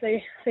and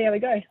see how we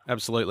go.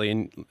 Absolutely.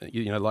 And,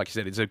 like you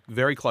said, it's a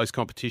very close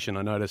competition.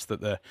 I noticed that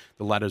the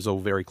ladder's all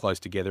very close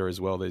together as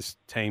well. There's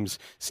teams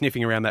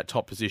sniffing around that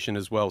top position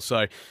as well.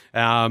 So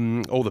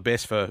all the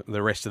best for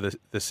the rest of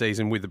the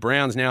season with the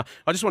Browns. Now,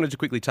 I just wanted to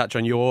quickly touch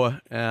on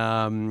your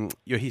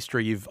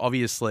history. You've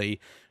obviously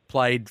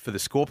played for the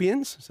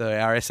Scorpions, so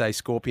our SA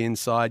Scorpions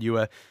side. You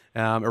were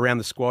around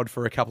the squad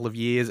for a couple of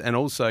years, and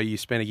also you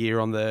spent a year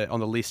on the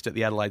list at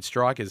the Adelaide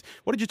Strikers.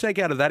 What did you take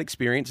out of that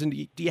experience?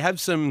 And do you have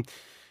some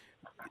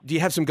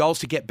goals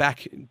to get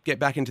back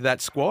into that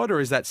squad, or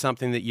is that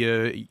something that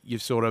you're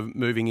sort of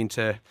moving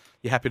into?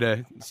 You're happy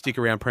to stick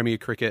around Premier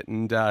Cricket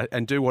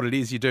and do what it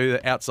is you do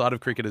outside of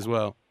cricket as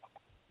well?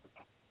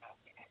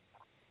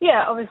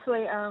 Yeah,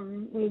 obviously,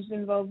 we was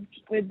involved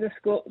with the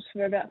Scorps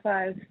for about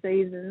 5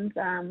 seasons.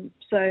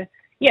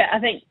 I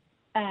think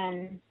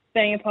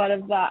being a part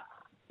of that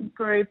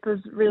group was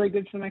really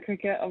good for my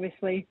cricket.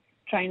 Obviously,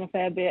 train a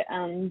fair bit,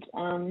 and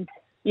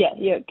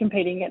you're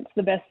competing against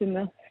the best in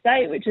the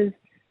state, which is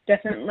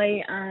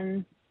definitely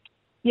a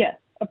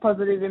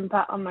positive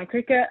impact on my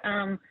cricket.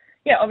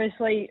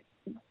 Obviously,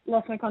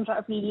 lost my contract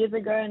a few years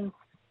ago and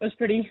was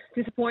pretty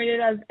disappointed,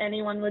 as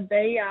anyone would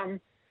be. I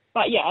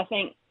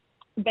think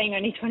being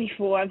only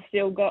 24, I've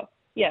still got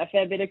a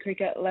fair bit of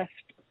cricket left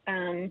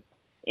in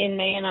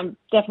me, and I'm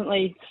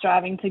definitely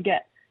striving to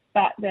get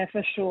back there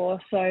for sure.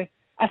 So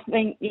I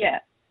think,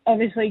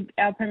 obviously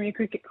our Premier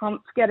Cricket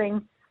comp's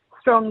getting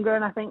stronger,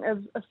 and I think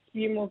there's a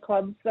few more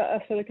clubs that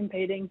are sort of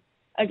competing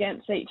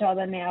against each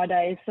other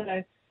nowadays. So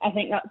I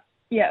think that's,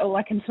 all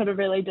I can sort of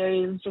really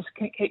do is just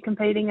keep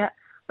competing at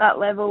that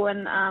level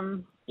and,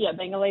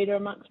 being a leader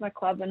amongst my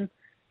club and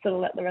sort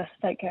of let the rest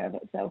take care of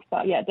itself.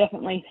 But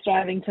definitely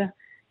striving to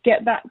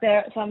get back there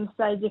at some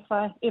stage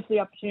if the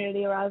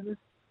opportunity arises.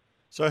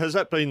 So has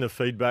that been the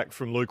feedback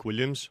from Luke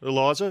Williams,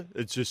 Eliza?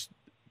 It's just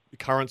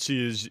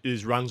currency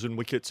is runs and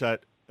wickets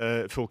at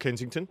for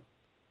Kensington?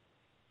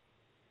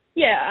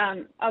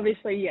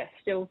 Obviously,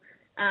 still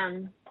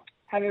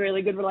have a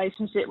really good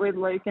relationship with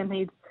Luke, and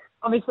he's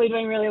obviously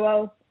doing really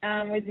well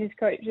with his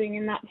coaching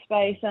in that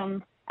space,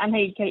 and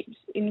he keeps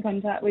in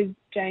contact with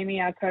Jamie,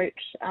 our coach,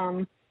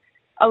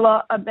 a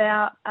lot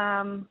about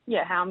how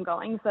I'm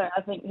going. So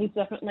I think he's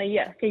definitely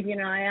keeping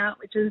an eye out,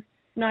 which is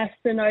nice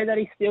to know that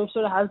he still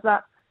sort of has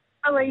that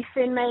belief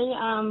in me,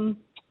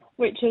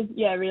 which is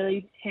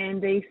really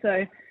handy.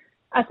 So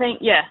I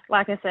think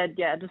like I said,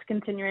 just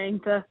continuing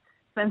to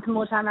spend some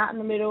more time out in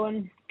the middle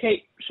and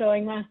keep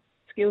showing my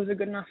skills are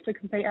good enough to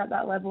compete at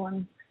that level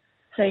and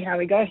see how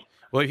we go.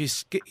 Well,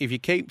 if you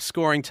keep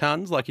scoring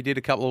tons like you did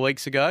a couple of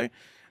weeks ago,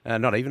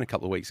 not even a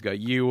couple of weeks ago,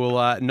 you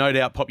will no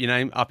doubt pop your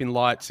name up in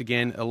lights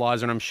again,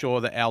 Eliza, and I'm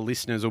sure that our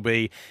listeners will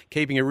be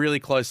keeping a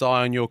really close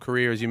eye on your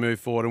career as you move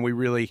forward, and we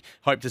really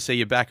hope to see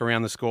you back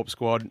around the Scorp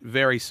squad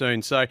very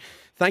soon. So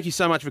thank you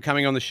so much for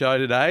coming on the show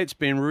today. It's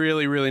been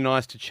really, really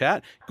nice to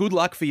chat. Good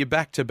luck for your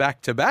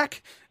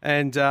back-to-back-to-back,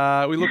 and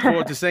we look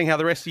forward to seeing how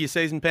the rest of your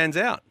season pans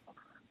out.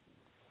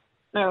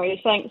 No worries.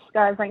 Thanks,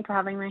 guys. Thanks for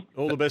having me.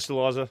 All the best,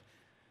 Eliza.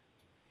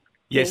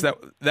 Yes,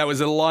 that was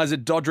Eliza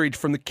Doddridge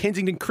from the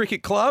Kensington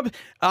Cricket Club.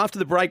 After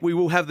the break, we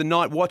will have the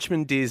Night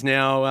Watchman, Diz.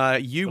 Now,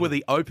 you were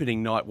the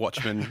opening Night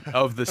Watchman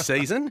of the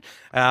season.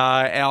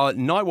 Our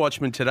Night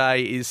Watchman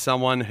today is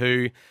someone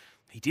who,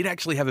 he did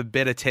actually have a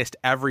better test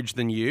average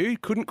than you.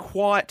 Couldn't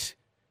quite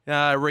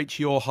reach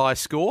your high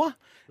score,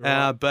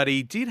 right. But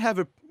he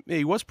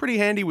was pretty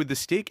handy with the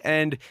stick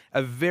and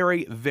a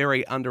very,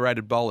 very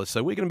underrated bowler.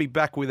 So we're going to be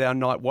back with our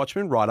Night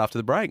Watchman right after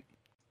the break.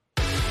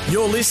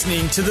 You're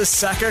listening to the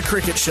SACA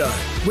Cricket Show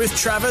with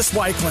Travis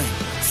Wakeling,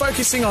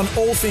 focusing on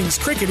all things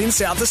cricket in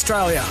South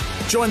Australia.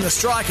 Join the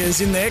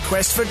Strikers in their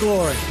quest for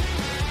glory.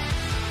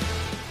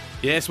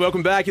 Yes,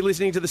 welcome back. You're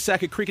listening to the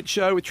SACA Cricket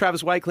Show with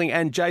Travis Wakeling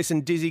and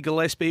Jason Dizzy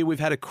Gillespie. We've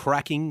had a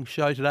cracking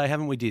show today,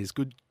 haven't we, Diz?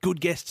 Good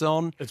guests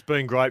on. It's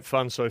been great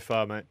fun so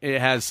far, mate.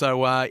 It has.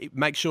 So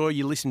make sure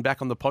you listen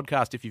back on the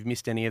podcast if you've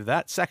missed any of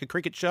that. SACA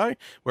Cricket Show,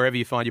 wherever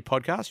you find your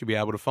podcast, you'll be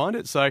able to find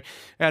it. So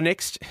our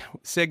next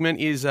segment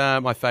is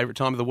my favourite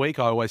time of the week.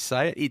 I always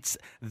say it. It's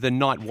the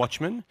Night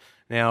Watchman.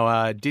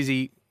 Now,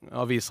 Dizzy,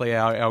 obviously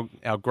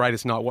our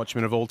greatest night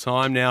watchman of all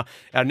time. Now,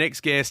 our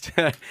next guest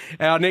has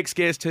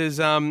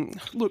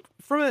look,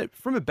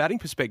 from a batting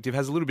perspective,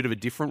 has a little bit of a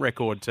different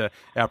record to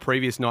our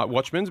previous night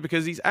watchmans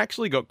because he's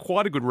actually got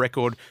quite a good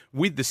record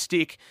with the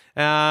stick,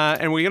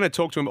 and we're going to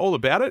talk to him all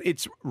about it.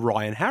 It's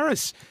Ryan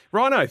Harris.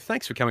 Rhino,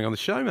 thanks for coming on the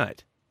show,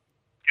 mate.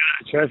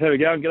 Trav, how we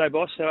going? G'day,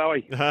 boss. How are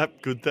we?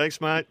 Good,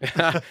 thanks, mate.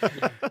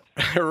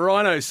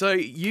 Rhino, so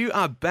you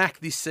are back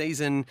this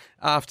season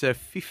after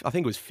I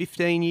think it was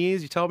 15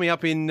 years. You told me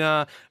up in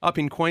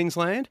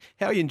Queensland.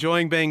 How are you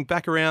enjoying being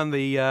back around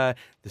the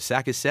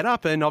SACA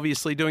setup and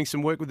obviously doing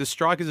some work with the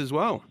strikers as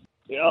well?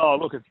 Yeah,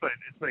 look, it's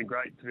been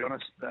great, to be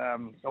honest.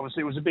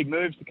 Obviously, it was a big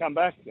move to come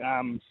back.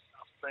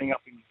 Being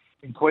up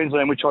in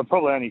Queensland, which I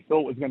probably only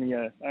thought was going to be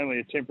only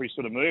a temporary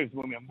sort of move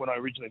when I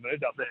originally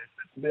moved up there.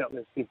 It's been out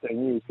there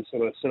 15 years to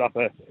sort of set up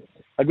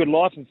a good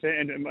life and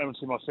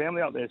obviously my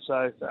family up there.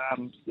 So,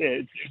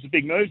 it was a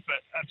big move,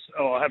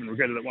 but I haven't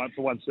regretted it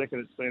for 1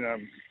 second.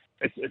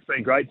 It's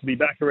been great to be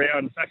back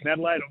in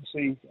Adelaide,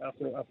 obviously,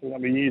 after a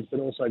number of years, but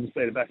also just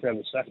being back around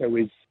the SACA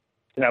with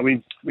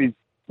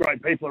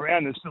great people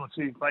around. There's still a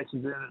few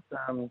faces there that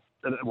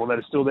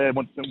are still there,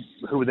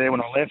 who were there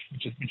when I left,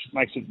 which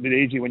makes it a bit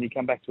easier when you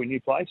come back to a new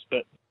place.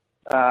 But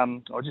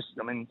the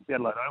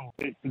Adelaide Oval,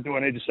 do I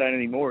need to say it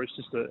anymore? It's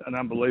just an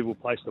unbelievable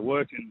place to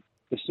work, and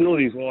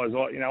facilities-wise,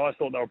 I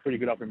thought they were pretty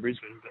good up in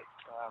Brisbane,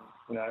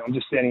 but I'm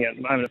just standing at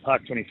the moment at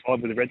Park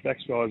 25 with the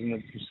Redbacks guys, and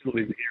the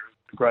facilities here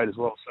are great as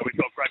well. So we've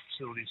got great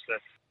facilities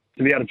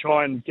to be able to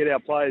try and get our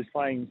players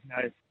playing,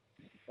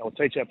 or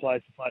teach our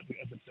players to play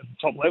at the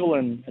top level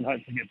and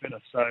hopefully get better.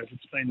 So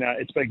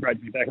it's been great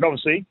to be back. And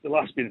obviously, the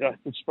last bit,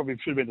 which probably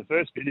should have been the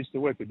first bit, is to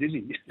work with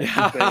Dizzy.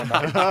 That's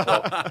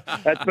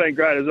been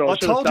great as well. I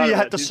told you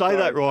had to say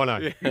that,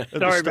 Rhino.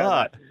 Sorry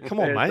about that. Come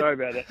on, mate. Sorry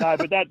about that. No,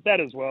 but that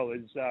as well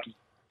is,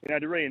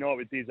 to reunite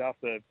with Diz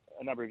after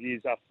a number of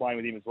years after playing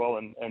with him as well,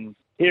 and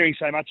hearing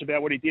so much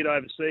about what he did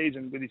overseas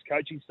and with his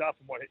coaching stuff,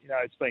 and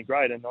it's been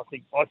great. And I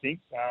think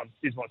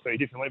Diz might see it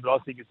differently, but I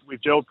think we've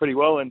gelled pretty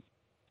well, and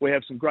we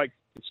have some great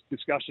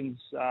discussions,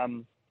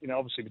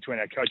 obviously between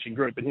our coaching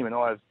group, but him and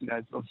I have,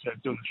 obviously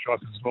doing the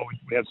strikers as well.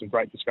 We have some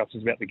great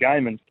discussions about the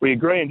game, and we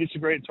agree and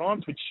disagree at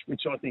times, which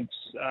I think's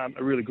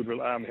a really good,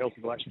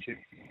 healthy relationship.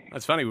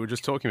 That's funny. We were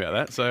just talking about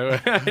that. So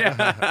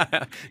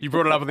you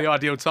brought it up at the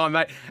ideal time,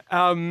 mate.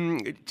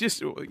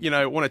 Just, want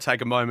to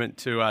take a moment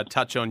to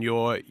touch on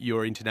your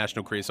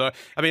international career. So,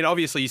 I mean,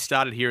 obviously you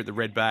started here at the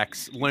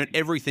Redbacks, learnt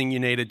everything you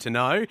needed to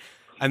know,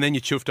 and then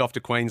you chuffed off to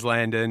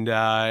Queensland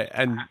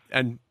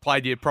and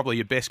played probably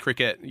your best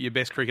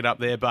cricket up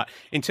there. But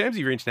in terms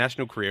of your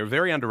international career, a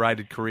very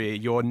underrated career.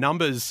 Your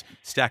numbers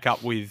stack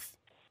up with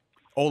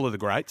all of the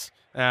greats.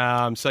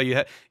 So you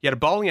had a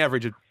bowling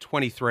average of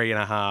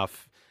 23.5,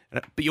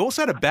 but you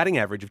also had a batting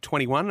average of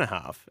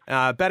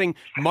 21.5. Batting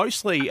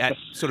mostly at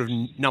sort of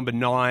number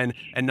 9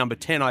 and number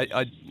 10.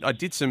 I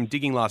did some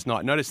digging last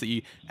night. Noticed that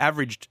you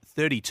averaged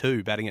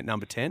 32 batting at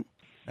number 10.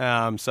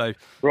 So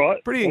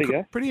right,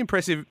 pretty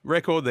impressive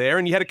record there,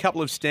 and you had a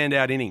couple of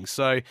standout innings.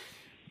 So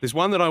there's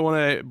one that I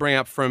want to bring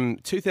up from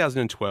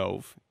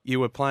 2012.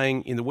 You were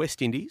playing in the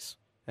West Indies,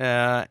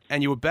 and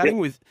you were batting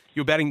with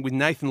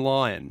Nathan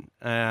Lyon,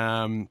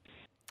 and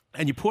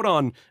you put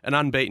on an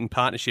unbeaten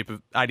partnership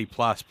of 80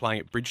 plus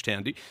playing at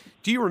Bridgetown.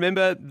 Do you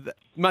remember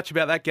much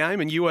about that game?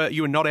 And you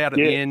were not out at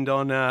the end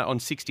on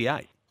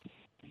 68.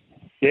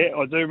 Yeah,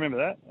 I do remember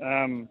that.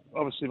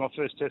 Obviously, my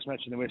first Test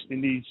match in the West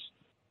Indies.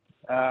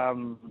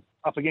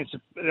 Up against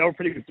they were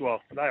pretty good.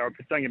 Well, they are.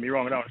 Don't get me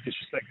wrong. I don't want to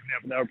disrespect them now,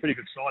 but they were a pretty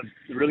good side,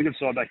 a really good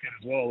side back then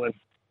as well. And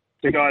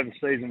to go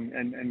overseas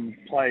and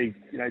play,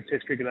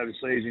 Test cricket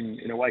overseas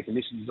in away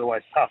conditions is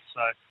always tough.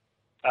 So,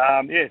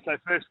 So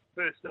first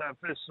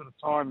sort of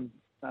time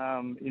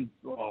in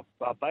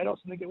Barbados,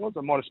 I think it was.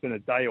 I might have spent a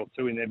day or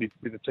two in there with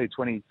the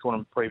T20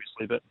 tournament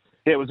previously, but.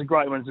 Yeah, it was a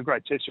great one. It was a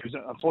great Test series.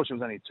 Unfortunately, it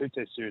was only a 2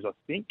 Test series, I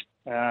think.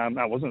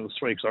 No, it wasn't. It was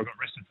 3 because I got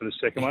rested for the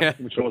second one,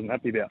 which I wasn't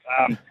happy about.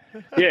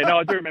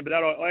 I do remember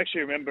that. I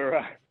actually remember.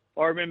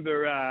 I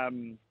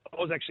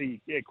was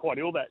actually quite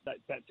ill that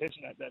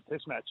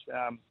Test match,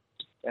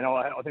 and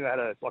I think I had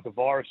a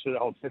virus through the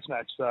whole Test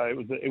match. So it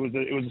was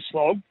a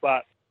slog,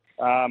 but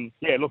a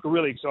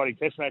really exciting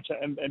Test match.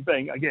 And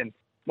being again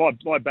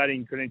my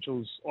batting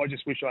credentials, I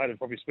just wish I had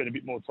probably spent a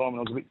bit more time when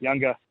I was a bit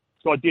younger.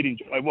 So I did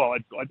enjoy. Well,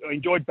 I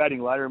enjoyed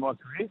batting later in my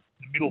career.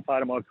 The middle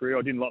part of my career,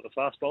 I didn't like the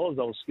fast bowlers.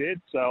 I was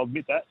scared, so I'll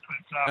admit that.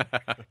 But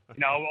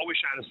I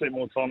wish I had spent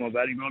more time on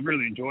batting. But I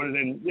really enjoyed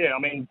it. And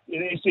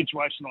in a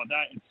situation like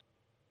that,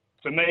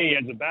 for me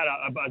as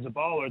a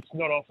bowler, it's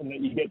not often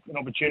that you get an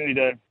opportunity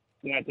to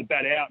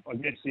bat out. I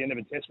guess the end of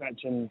a Test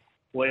match and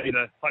we'll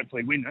either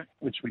hopefully win it,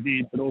 which we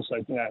did, but also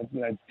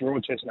draw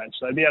a test match.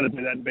 So to be able to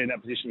do that and be in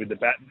that position with the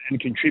bat and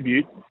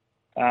contribute,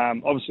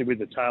 obviously with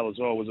the tail as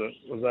well, was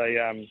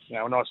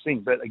a nice thing.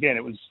 But again,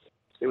 it was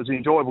an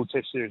enjoyable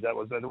test series. That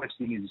was. The West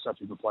Indies is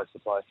such a good place to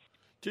play.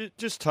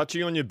 Just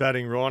touching on your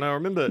batting, Ryan, I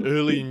remember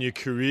early in your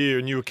career,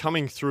 and you were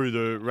coming through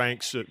the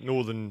ranks at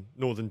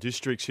Northern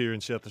Districts here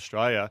in South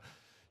Australia.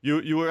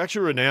 You were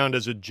actually renowned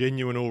as a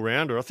genuine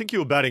all-rounder. I think you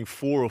were batting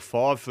 4 or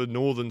 5 for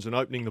Northerns and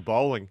opening the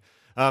bowling.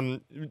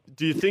 Do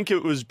you think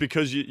it was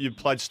because you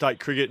played state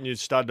cricket and you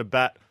started to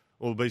bat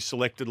or be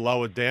selected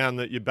lower down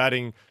that your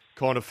batting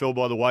kind of fell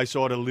by the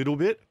wayside a little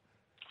bit?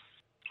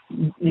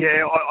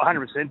 Yeah,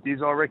 100%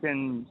 is. I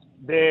reckon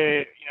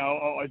there,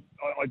 I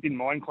didn't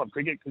mind club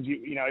cricket because,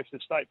 if the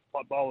state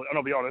bowlers, and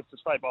I'll be honest, the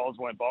state bowlers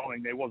weren't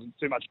bowling, there wasn't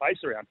too much pace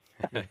around.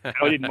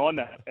 I didn't mind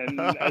that. And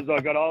as I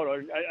got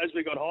older, as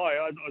we got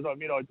higher, as I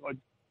admit,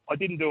 I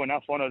didn't do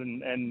enough on it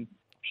and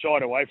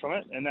shied away from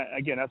it. And that,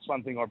 again, that's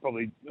one thing I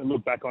probably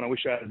look back on. I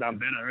wish I had done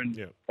better.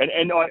 And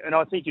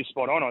I think you're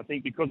spot on. I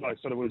think because I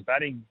sort of was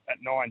batting at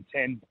 9,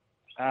 10,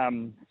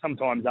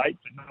 sometimes 8,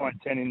 but 9,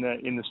 10 in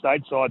the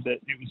state side, that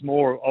it was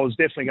more, I was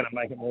definitely going to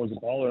make it more as a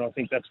bowler, and I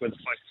think that's where the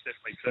focus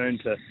definitely turned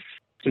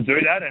to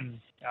do that, and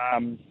I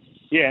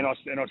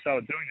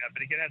started doing that.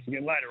 But again, as we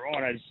get later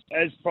on,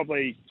 as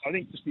probably, I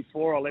think just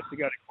before I left to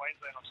go to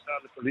Queensland, I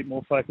started to put a bit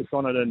more focus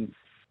on it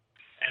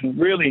and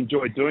really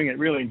enjoyed doing it,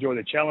 really enjoyed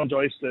the challenge.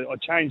 I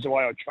changed the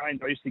way I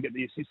trained. I used to get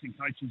the assistant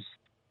coaches,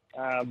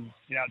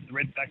 the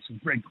Redbacks and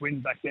Greg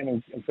Quinn back then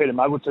and Peter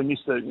Muggleton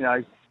used to,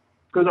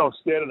 because I was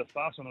scared of the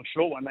fast one or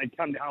short one, they'd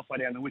come halfway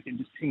down the wicket and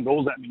just ping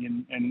balls at me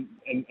and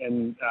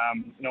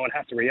I'd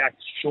have to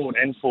react short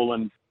and full,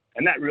 and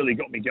that really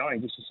got me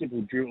going. Just a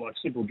simple drills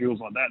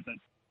like that.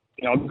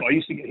 I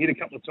used to get hit a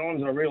couple of times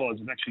and I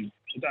realised it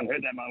didn't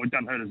hurt that much. It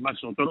didn't hurt as much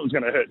as I thought it was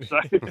going to hurt. So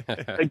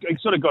it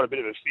sort of got a bit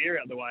of a fear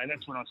out of the way, and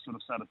that's when I sort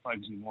of started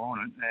focusing more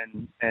on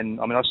it. And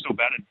I mean, I still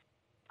batted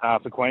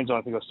for Queensland.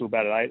 I think I still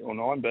batted 8 or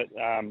 9, but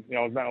I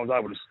was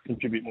able to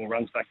contribute more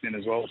runs back then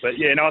as well. But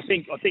yeah, no, I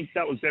think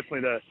that was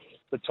definitely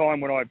the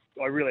time when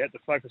I really had to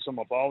focus on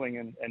my bowling,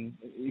 and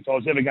if I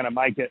was ever going to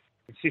make it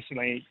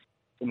consistently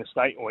in the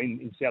state or in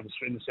the South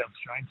Australian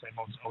team,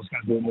 I was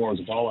going to do it more as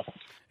a bowler.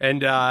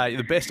 And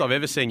the best I've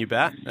ever seen you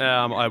bat,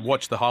 I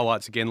watched the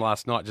highlights again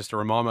last night just to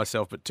remind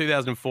myself, but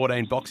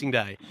 2014 Boxing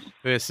Day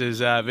versus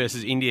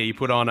India, you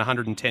put on a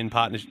 110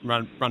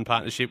 run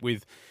partnership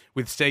with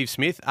Steve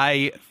Smith.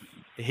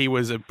 He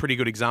was a pretty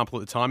good example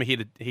at the time. He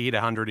hit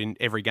 100 in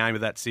every game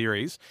of that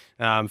series,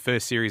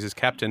 first series as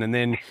captain, and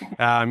then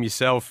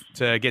yourself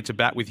to get to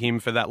bat with him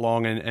for that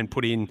long and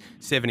put in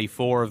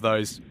 74 of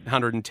those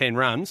 110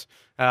 runs.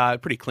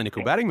 Pretty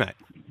clinical batting, mate.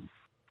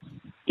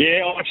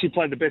 Yeah, I actually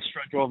played the best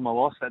straight drive of my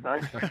life that day.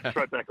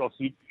 Straight back off.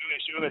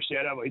 Whoever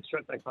shouted over, he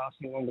straight back past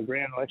me along the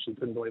ground. I actually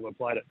couldn't believe I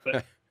played it.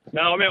 But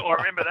no, I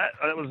remember that.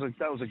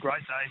 That was a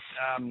great day.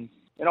 And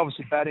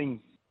obviously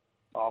batting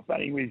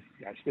with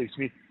Steve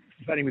Smith.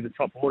 Batting with the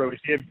top order,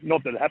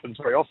 not that it happens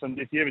very often.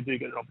 If you ever do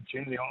get an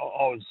opportunity,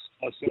 I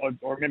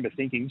remember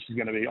thinking I'm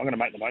going to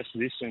make the most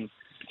of this. And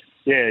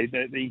yeah,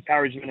 the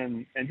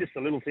encouragement and just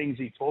the little things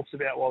he talks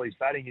about while he's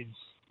batting is,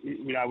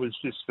 was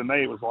just, for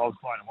me, it was, I was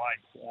blown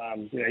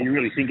away. You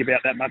really think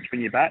about that much when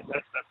you bat.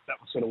 That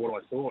was sort of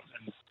what I thought.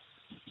 And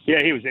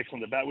yeah, he was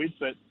excellent to bat with.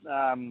 But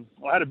I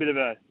had a bit of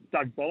a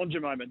Doug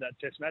Bollinger moment that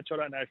test match. I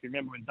don't know if you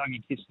remember when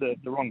Dougie kissed the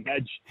wrong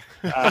badge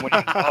when he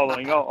was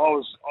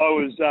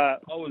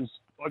bowling.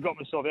 I got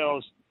myself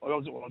out.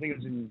 I think it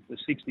was in the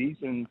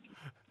 60s, and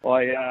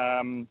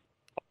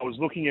I was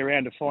looking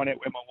around to find out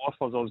where my wife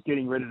was. I was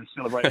getting ready to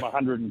celebrate my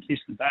 100 and kiss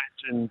the badge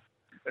and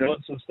all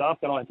that sort of stuff.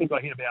 And I think I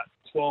hit about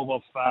 12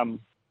 off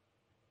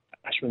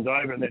Ashman's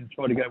over, and then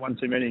tried to go one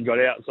too many and got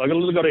out. So I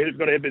got a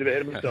bit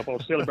ahead of myself. I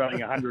was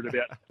celebrating 100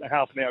 about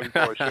half an hour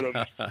before I should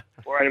have.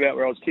 Worried about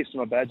where I was kissing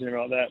my badge and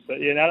everything like that.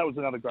 But yeah, no, that was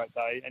another great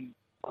day. And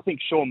I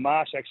think Sean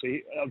Marsh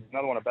actually, that was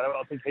another one about it.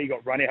 I think he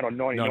got run out on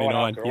 99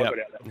 after I got out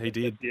there. He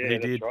did. Yeah, he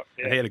did. Right.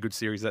 Yeah. He had a good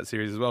series that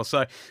series as well.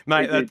 So,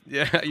 mate,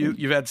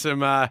 you've had some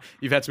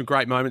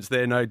great moments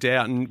there, no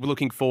doubt. And we're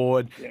looking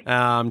forward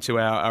to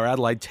our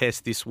Adelaide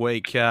Test this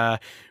week.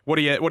 What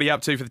are you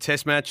up to for the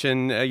Test match?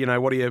 And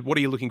what are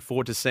you looking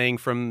forward to seeing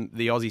from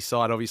the Aussie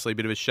side? Obviously, a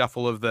bit of a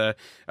shuffle of the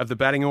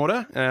batting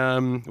order.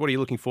 What are you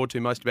looking forward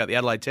to most about the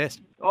Adelaide Test?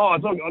 Oh,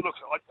 look,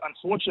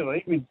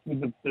 unfortunately, with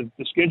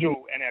the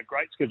schedule and our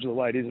great schedule the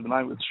way it is at the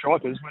moment with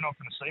strikers, we're not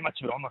going to see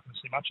much of it. I'm not going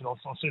to see much of it.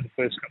 I'll see the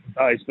first couple of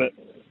days, but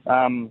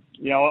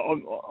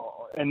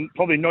and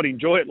probably not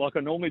enjoy it like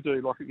I normally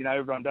do, like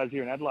everyone does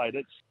here in Adelaide.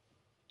 It's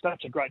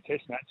such a great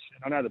Test match,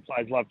 and I know the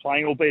players love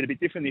playing, albeit a bit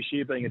different this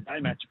year, being a day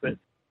match. But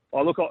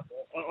I'm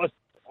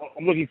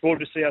looking forward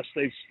to see how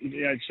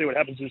see what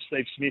happens with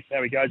Steve Smith,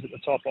 how he goes at the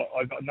top.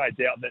 I've got no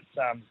doubt that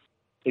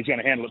he's going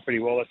to handle it pretty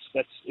well.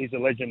 He's a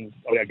legend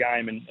of our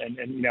game, and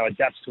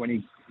adapts to when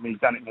he's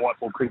done it in white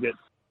ball cricket.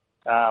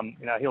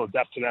 He'll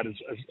adapt to that as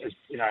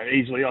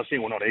easily. I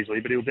think, well, not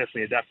easily, but he'll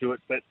definitely adapt to it.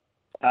 But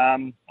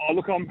I'm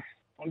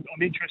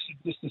interested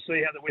just to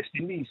see how the West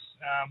Indies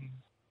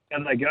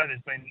how they go.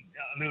 There's been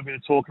a little bit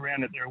of talk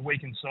around that they're a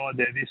week inside,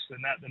 they're this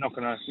and that. They're not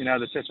going to,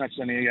 the test match is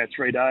only going to go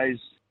 3 days.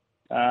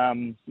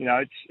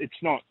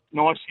 It's not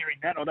nice hearing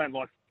that. I don't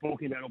like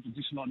talking about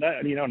opposition like that.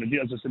 And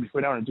as I said before,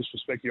 we don't want to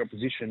disrespect the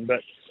opposition.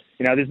 But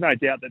there's no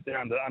doubt that they're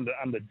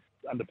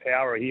under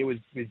power here with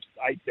 8.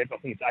 I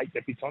think it's 8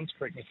 debutants.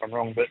 Correct me if I'm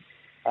wrong, but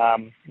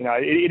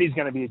it is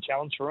going to be a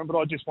challenge for them. But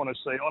I just want to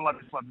see. I'd love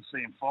to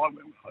see them fight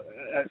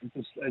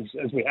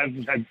as we have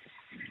had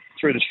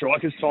through the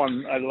strikers'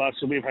 time over the last.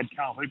 So we've had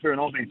Carl Hooper, and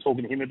I've been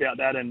talking to him about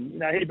that.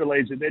 And he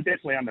believes that they're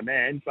definitely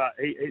undermanned, but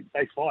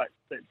they fight.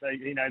 The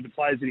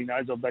players that he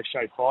knows of, they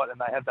show fight, and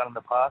they have done in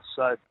the past.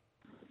 So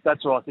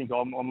that's what I think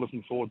I'm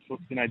looking forward for.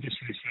 Just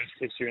for this first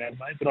test here in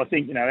Adelaide. But I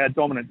think our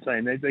dominant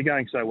team, they're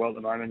going so well at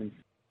the moment,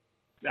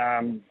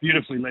 and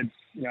beautifully led.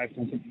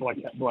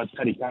 By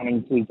Paddy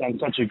Cummings, who's done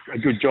such a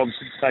good job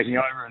since taking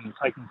over and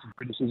taking some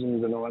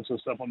criticisms and all that sort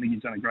of stuff. I think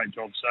he's done a great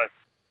job. So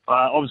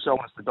obviously I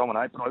want us to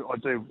dominate, but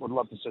I'd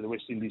love to see the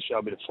West Indies show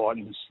a bit of fight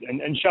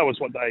and show us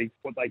what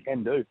they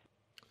can do.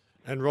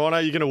 And Ryan,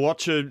 are you going to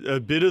watch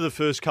a bit of the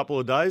first couple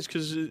of days?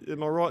 Because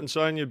am I right in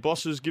saying your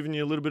boss has given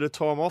you a little bit of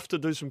time off to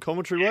do some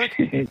commentary work?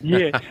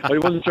 Yeah, I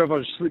wasn't sure if I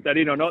should slip that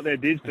in or not there,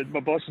 Diz, but my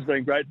boss has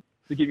been great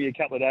to give me a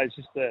couple of days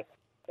just to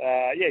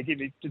give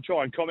me to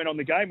try and comment on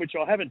the game, which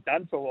I haven't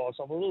done for a while,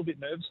 so I'm a little bit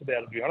nervous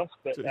about it, to be honest.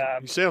 But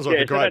he sounds like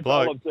a great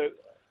bloke.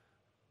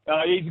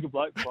 He's a good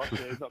bloke, boss.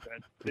 Yeah, he's not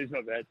bad. He's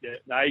not bad. Yeah,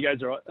 no, he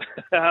goes all right.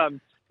 I'm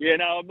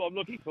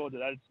looking forward to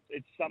that.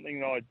 It's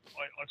something that I've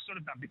sort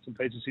of done bits and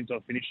pieces since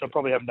I've finished. I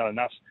probably haven't done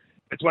enough.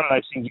 It's one of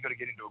those things you've got to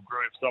get into a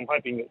groove. So I'm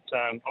hoping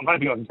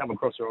I can come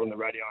across it on the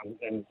radio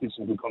and give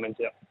some good comments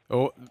out.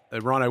 Oh,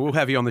 Rhino, we'll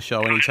have you on the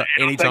show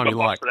anytime you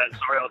like.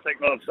 Sorry, I'll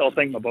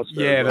thank my boss for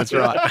that. Yeah, that's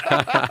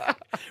right.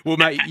 Well,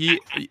 mate,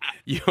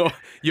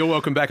 you're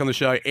welcome back on the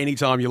show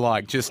anytime you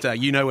like. Just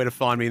you know where to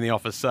find me in the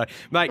office. So,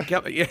 mate,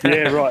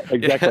 yeah, right,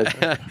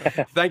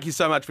 exactly. Thank you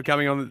so much for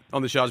coming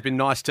on the show. It's been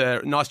nice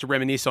to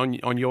reminisce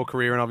on your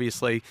career, and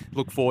obviously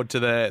look forward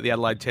to the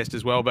Adelaide Test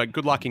as well. But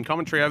good luck in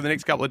commentary over the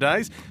next couple of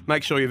days.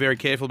 Make sure you're very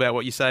careful about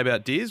what you say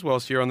about Diz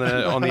whilst you're on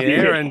the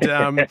air,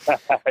 and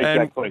exactly.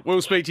 And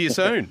we'll speak to you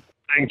soon.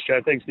 Thanks,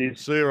 Joe. Thanks, Diz.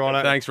 See you,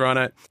 Rhino. Thanks,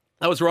 Rhino.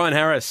 That was Ryan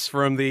Harris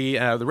from the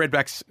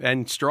Redbacks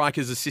and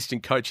Strikers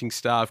assistant coaching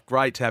staff.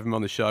 Great to have him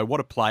on the show.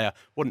 What a player.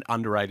 What an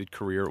underrated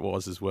career it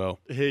was as well.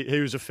 He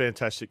was a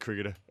fantastic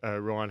cricketer,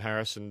 Ryan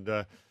Harris. And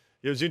it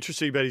was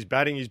interesting about his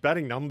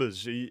batting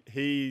numbers.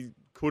 He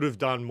could have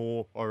done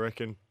more, I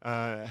reckon,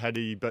 had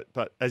he.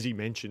 But as he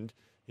mentioned,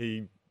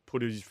 he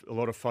put a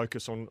lot of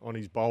focus on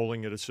his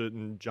bowling at a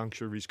certain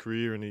juncture of his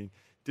career, and he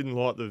didn't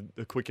like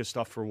the quicker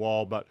stuff for a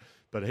while, but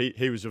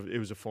he was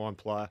a fine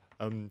player.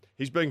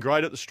 He's been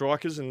great at the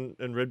Strikers and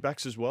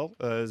Redbacks as well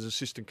as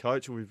assistant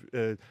coach. We've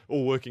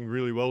all working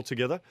really well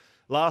together.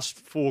 Last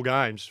 4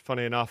 games,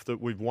 funny enough,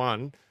 that we've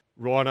won,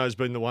 Rhino's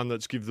been the one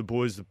that's give the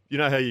boys you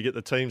know how you get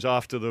the teams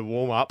after the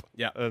warm up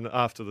and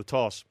after the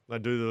toss, they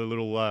do the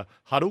little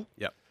huddle.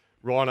 Yep.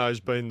 Rhino's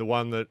been the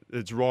one that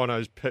it's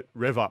Rhino's pet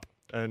rev up,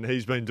 and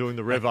he's been doing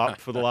the rev up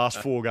for the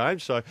last 4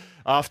 games. So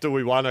after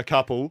we won a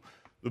couple,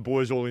 the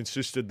boys all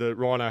insisted that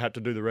Rhino had to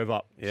do the rev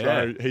up. Yeah.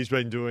 So he's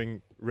been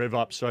doing rev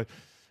up. So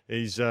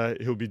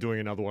he'll be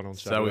doing another one on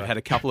Saturday. So we've had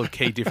a couple of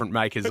key difference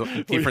makers on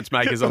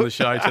the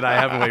show today,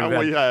 haven't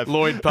we? We have.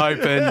 Lloyd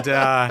Pope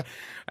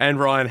and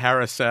Ryan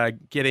Harris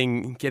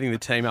getting the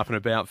team up and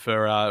about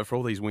for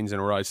all these wins in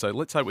a row. So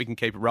let's hope we can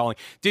keep it rolling.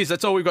 Diz,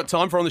 that's all we've got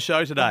time for on the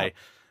show today.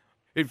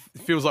 It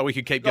feels like we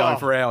could keep going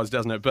for hours,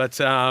 doesn't it? But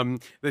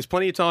there's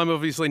plenty of time,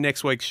 obviously,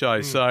 next week's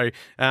show. So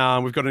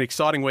we've got an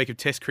exciting week of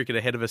Test cricket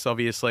ahead of us,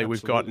 obviously. Absolutely.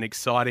 We've got an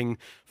exciting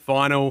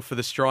final for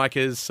the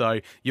Strikers. So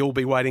you'll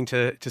be waiting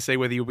to see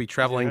whether you'll be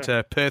travelling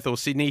to Perth or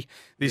Sydney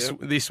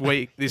this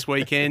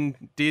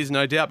weekend, Diz,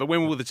 no doubt. But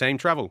when will the team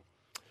travel?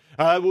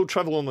 We'll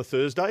travel on the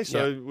Thursday.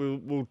 So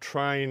we'll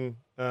train,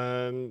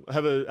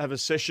 have a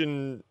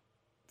session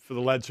for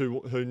the lads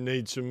who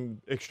need some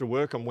extra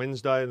work on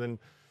Wednesday, and then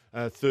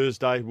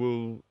Thursday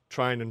we'll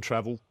train and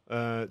travel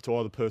to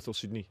either Perth or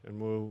Sydney,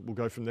 and we'll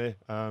go from there.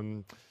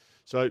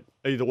 So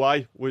either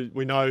way,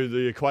 we know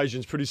the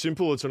equation's pretty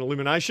simple. It's an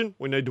elimination.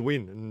 We need to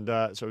win,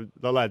 and so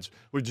the lads,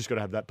 we've just got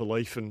to have that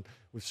belief, and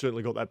we've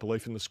certainly got that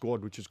belief in the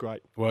squad, which is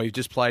great. Well, you've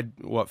just played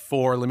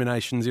 4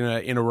 eliminations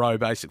in a row,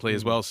 basically,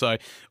 as well. So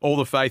all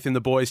the faith in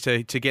the boys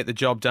to get the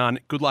job done.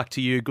 Good luck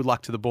to you. Good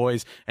luck to the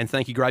boys, and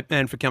thank you, great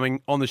man, for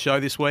coming on the show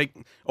this week.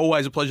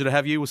 Always a pleasure to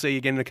have you. We'll see you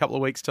again in a couple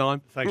of weeks'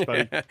 time. Thanks,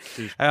 buddy.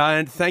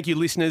 And thank you,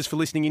 listeners, for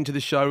listening into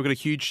the show. We've got a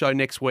huge show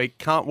next week.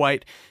 Can't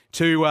wait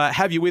to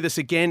have you with us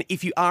again.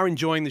 If you are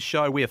enjoying the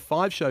show, we have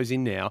 5 shows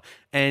in now,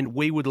 and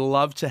we would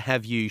love to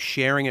have you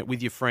sharing it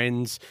with your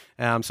friends.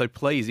 So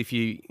please, if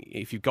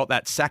you've got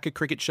that SACA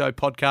Cricket Show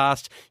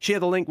podcast, share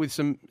the link with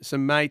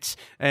some mates,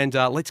 and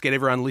let's get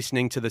everyone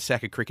listening to the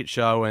SACA Cricket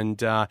Show and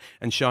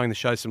showing the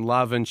show some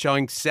love, and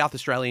showing South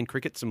Australian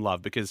cricket some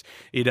love, because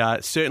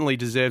it certainly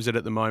deserves it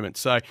at the moment.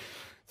 So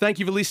thank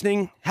you for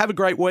listening. Have a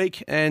great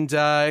week, and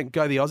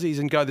go the Aussies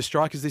and go the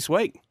Strikers this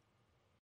week.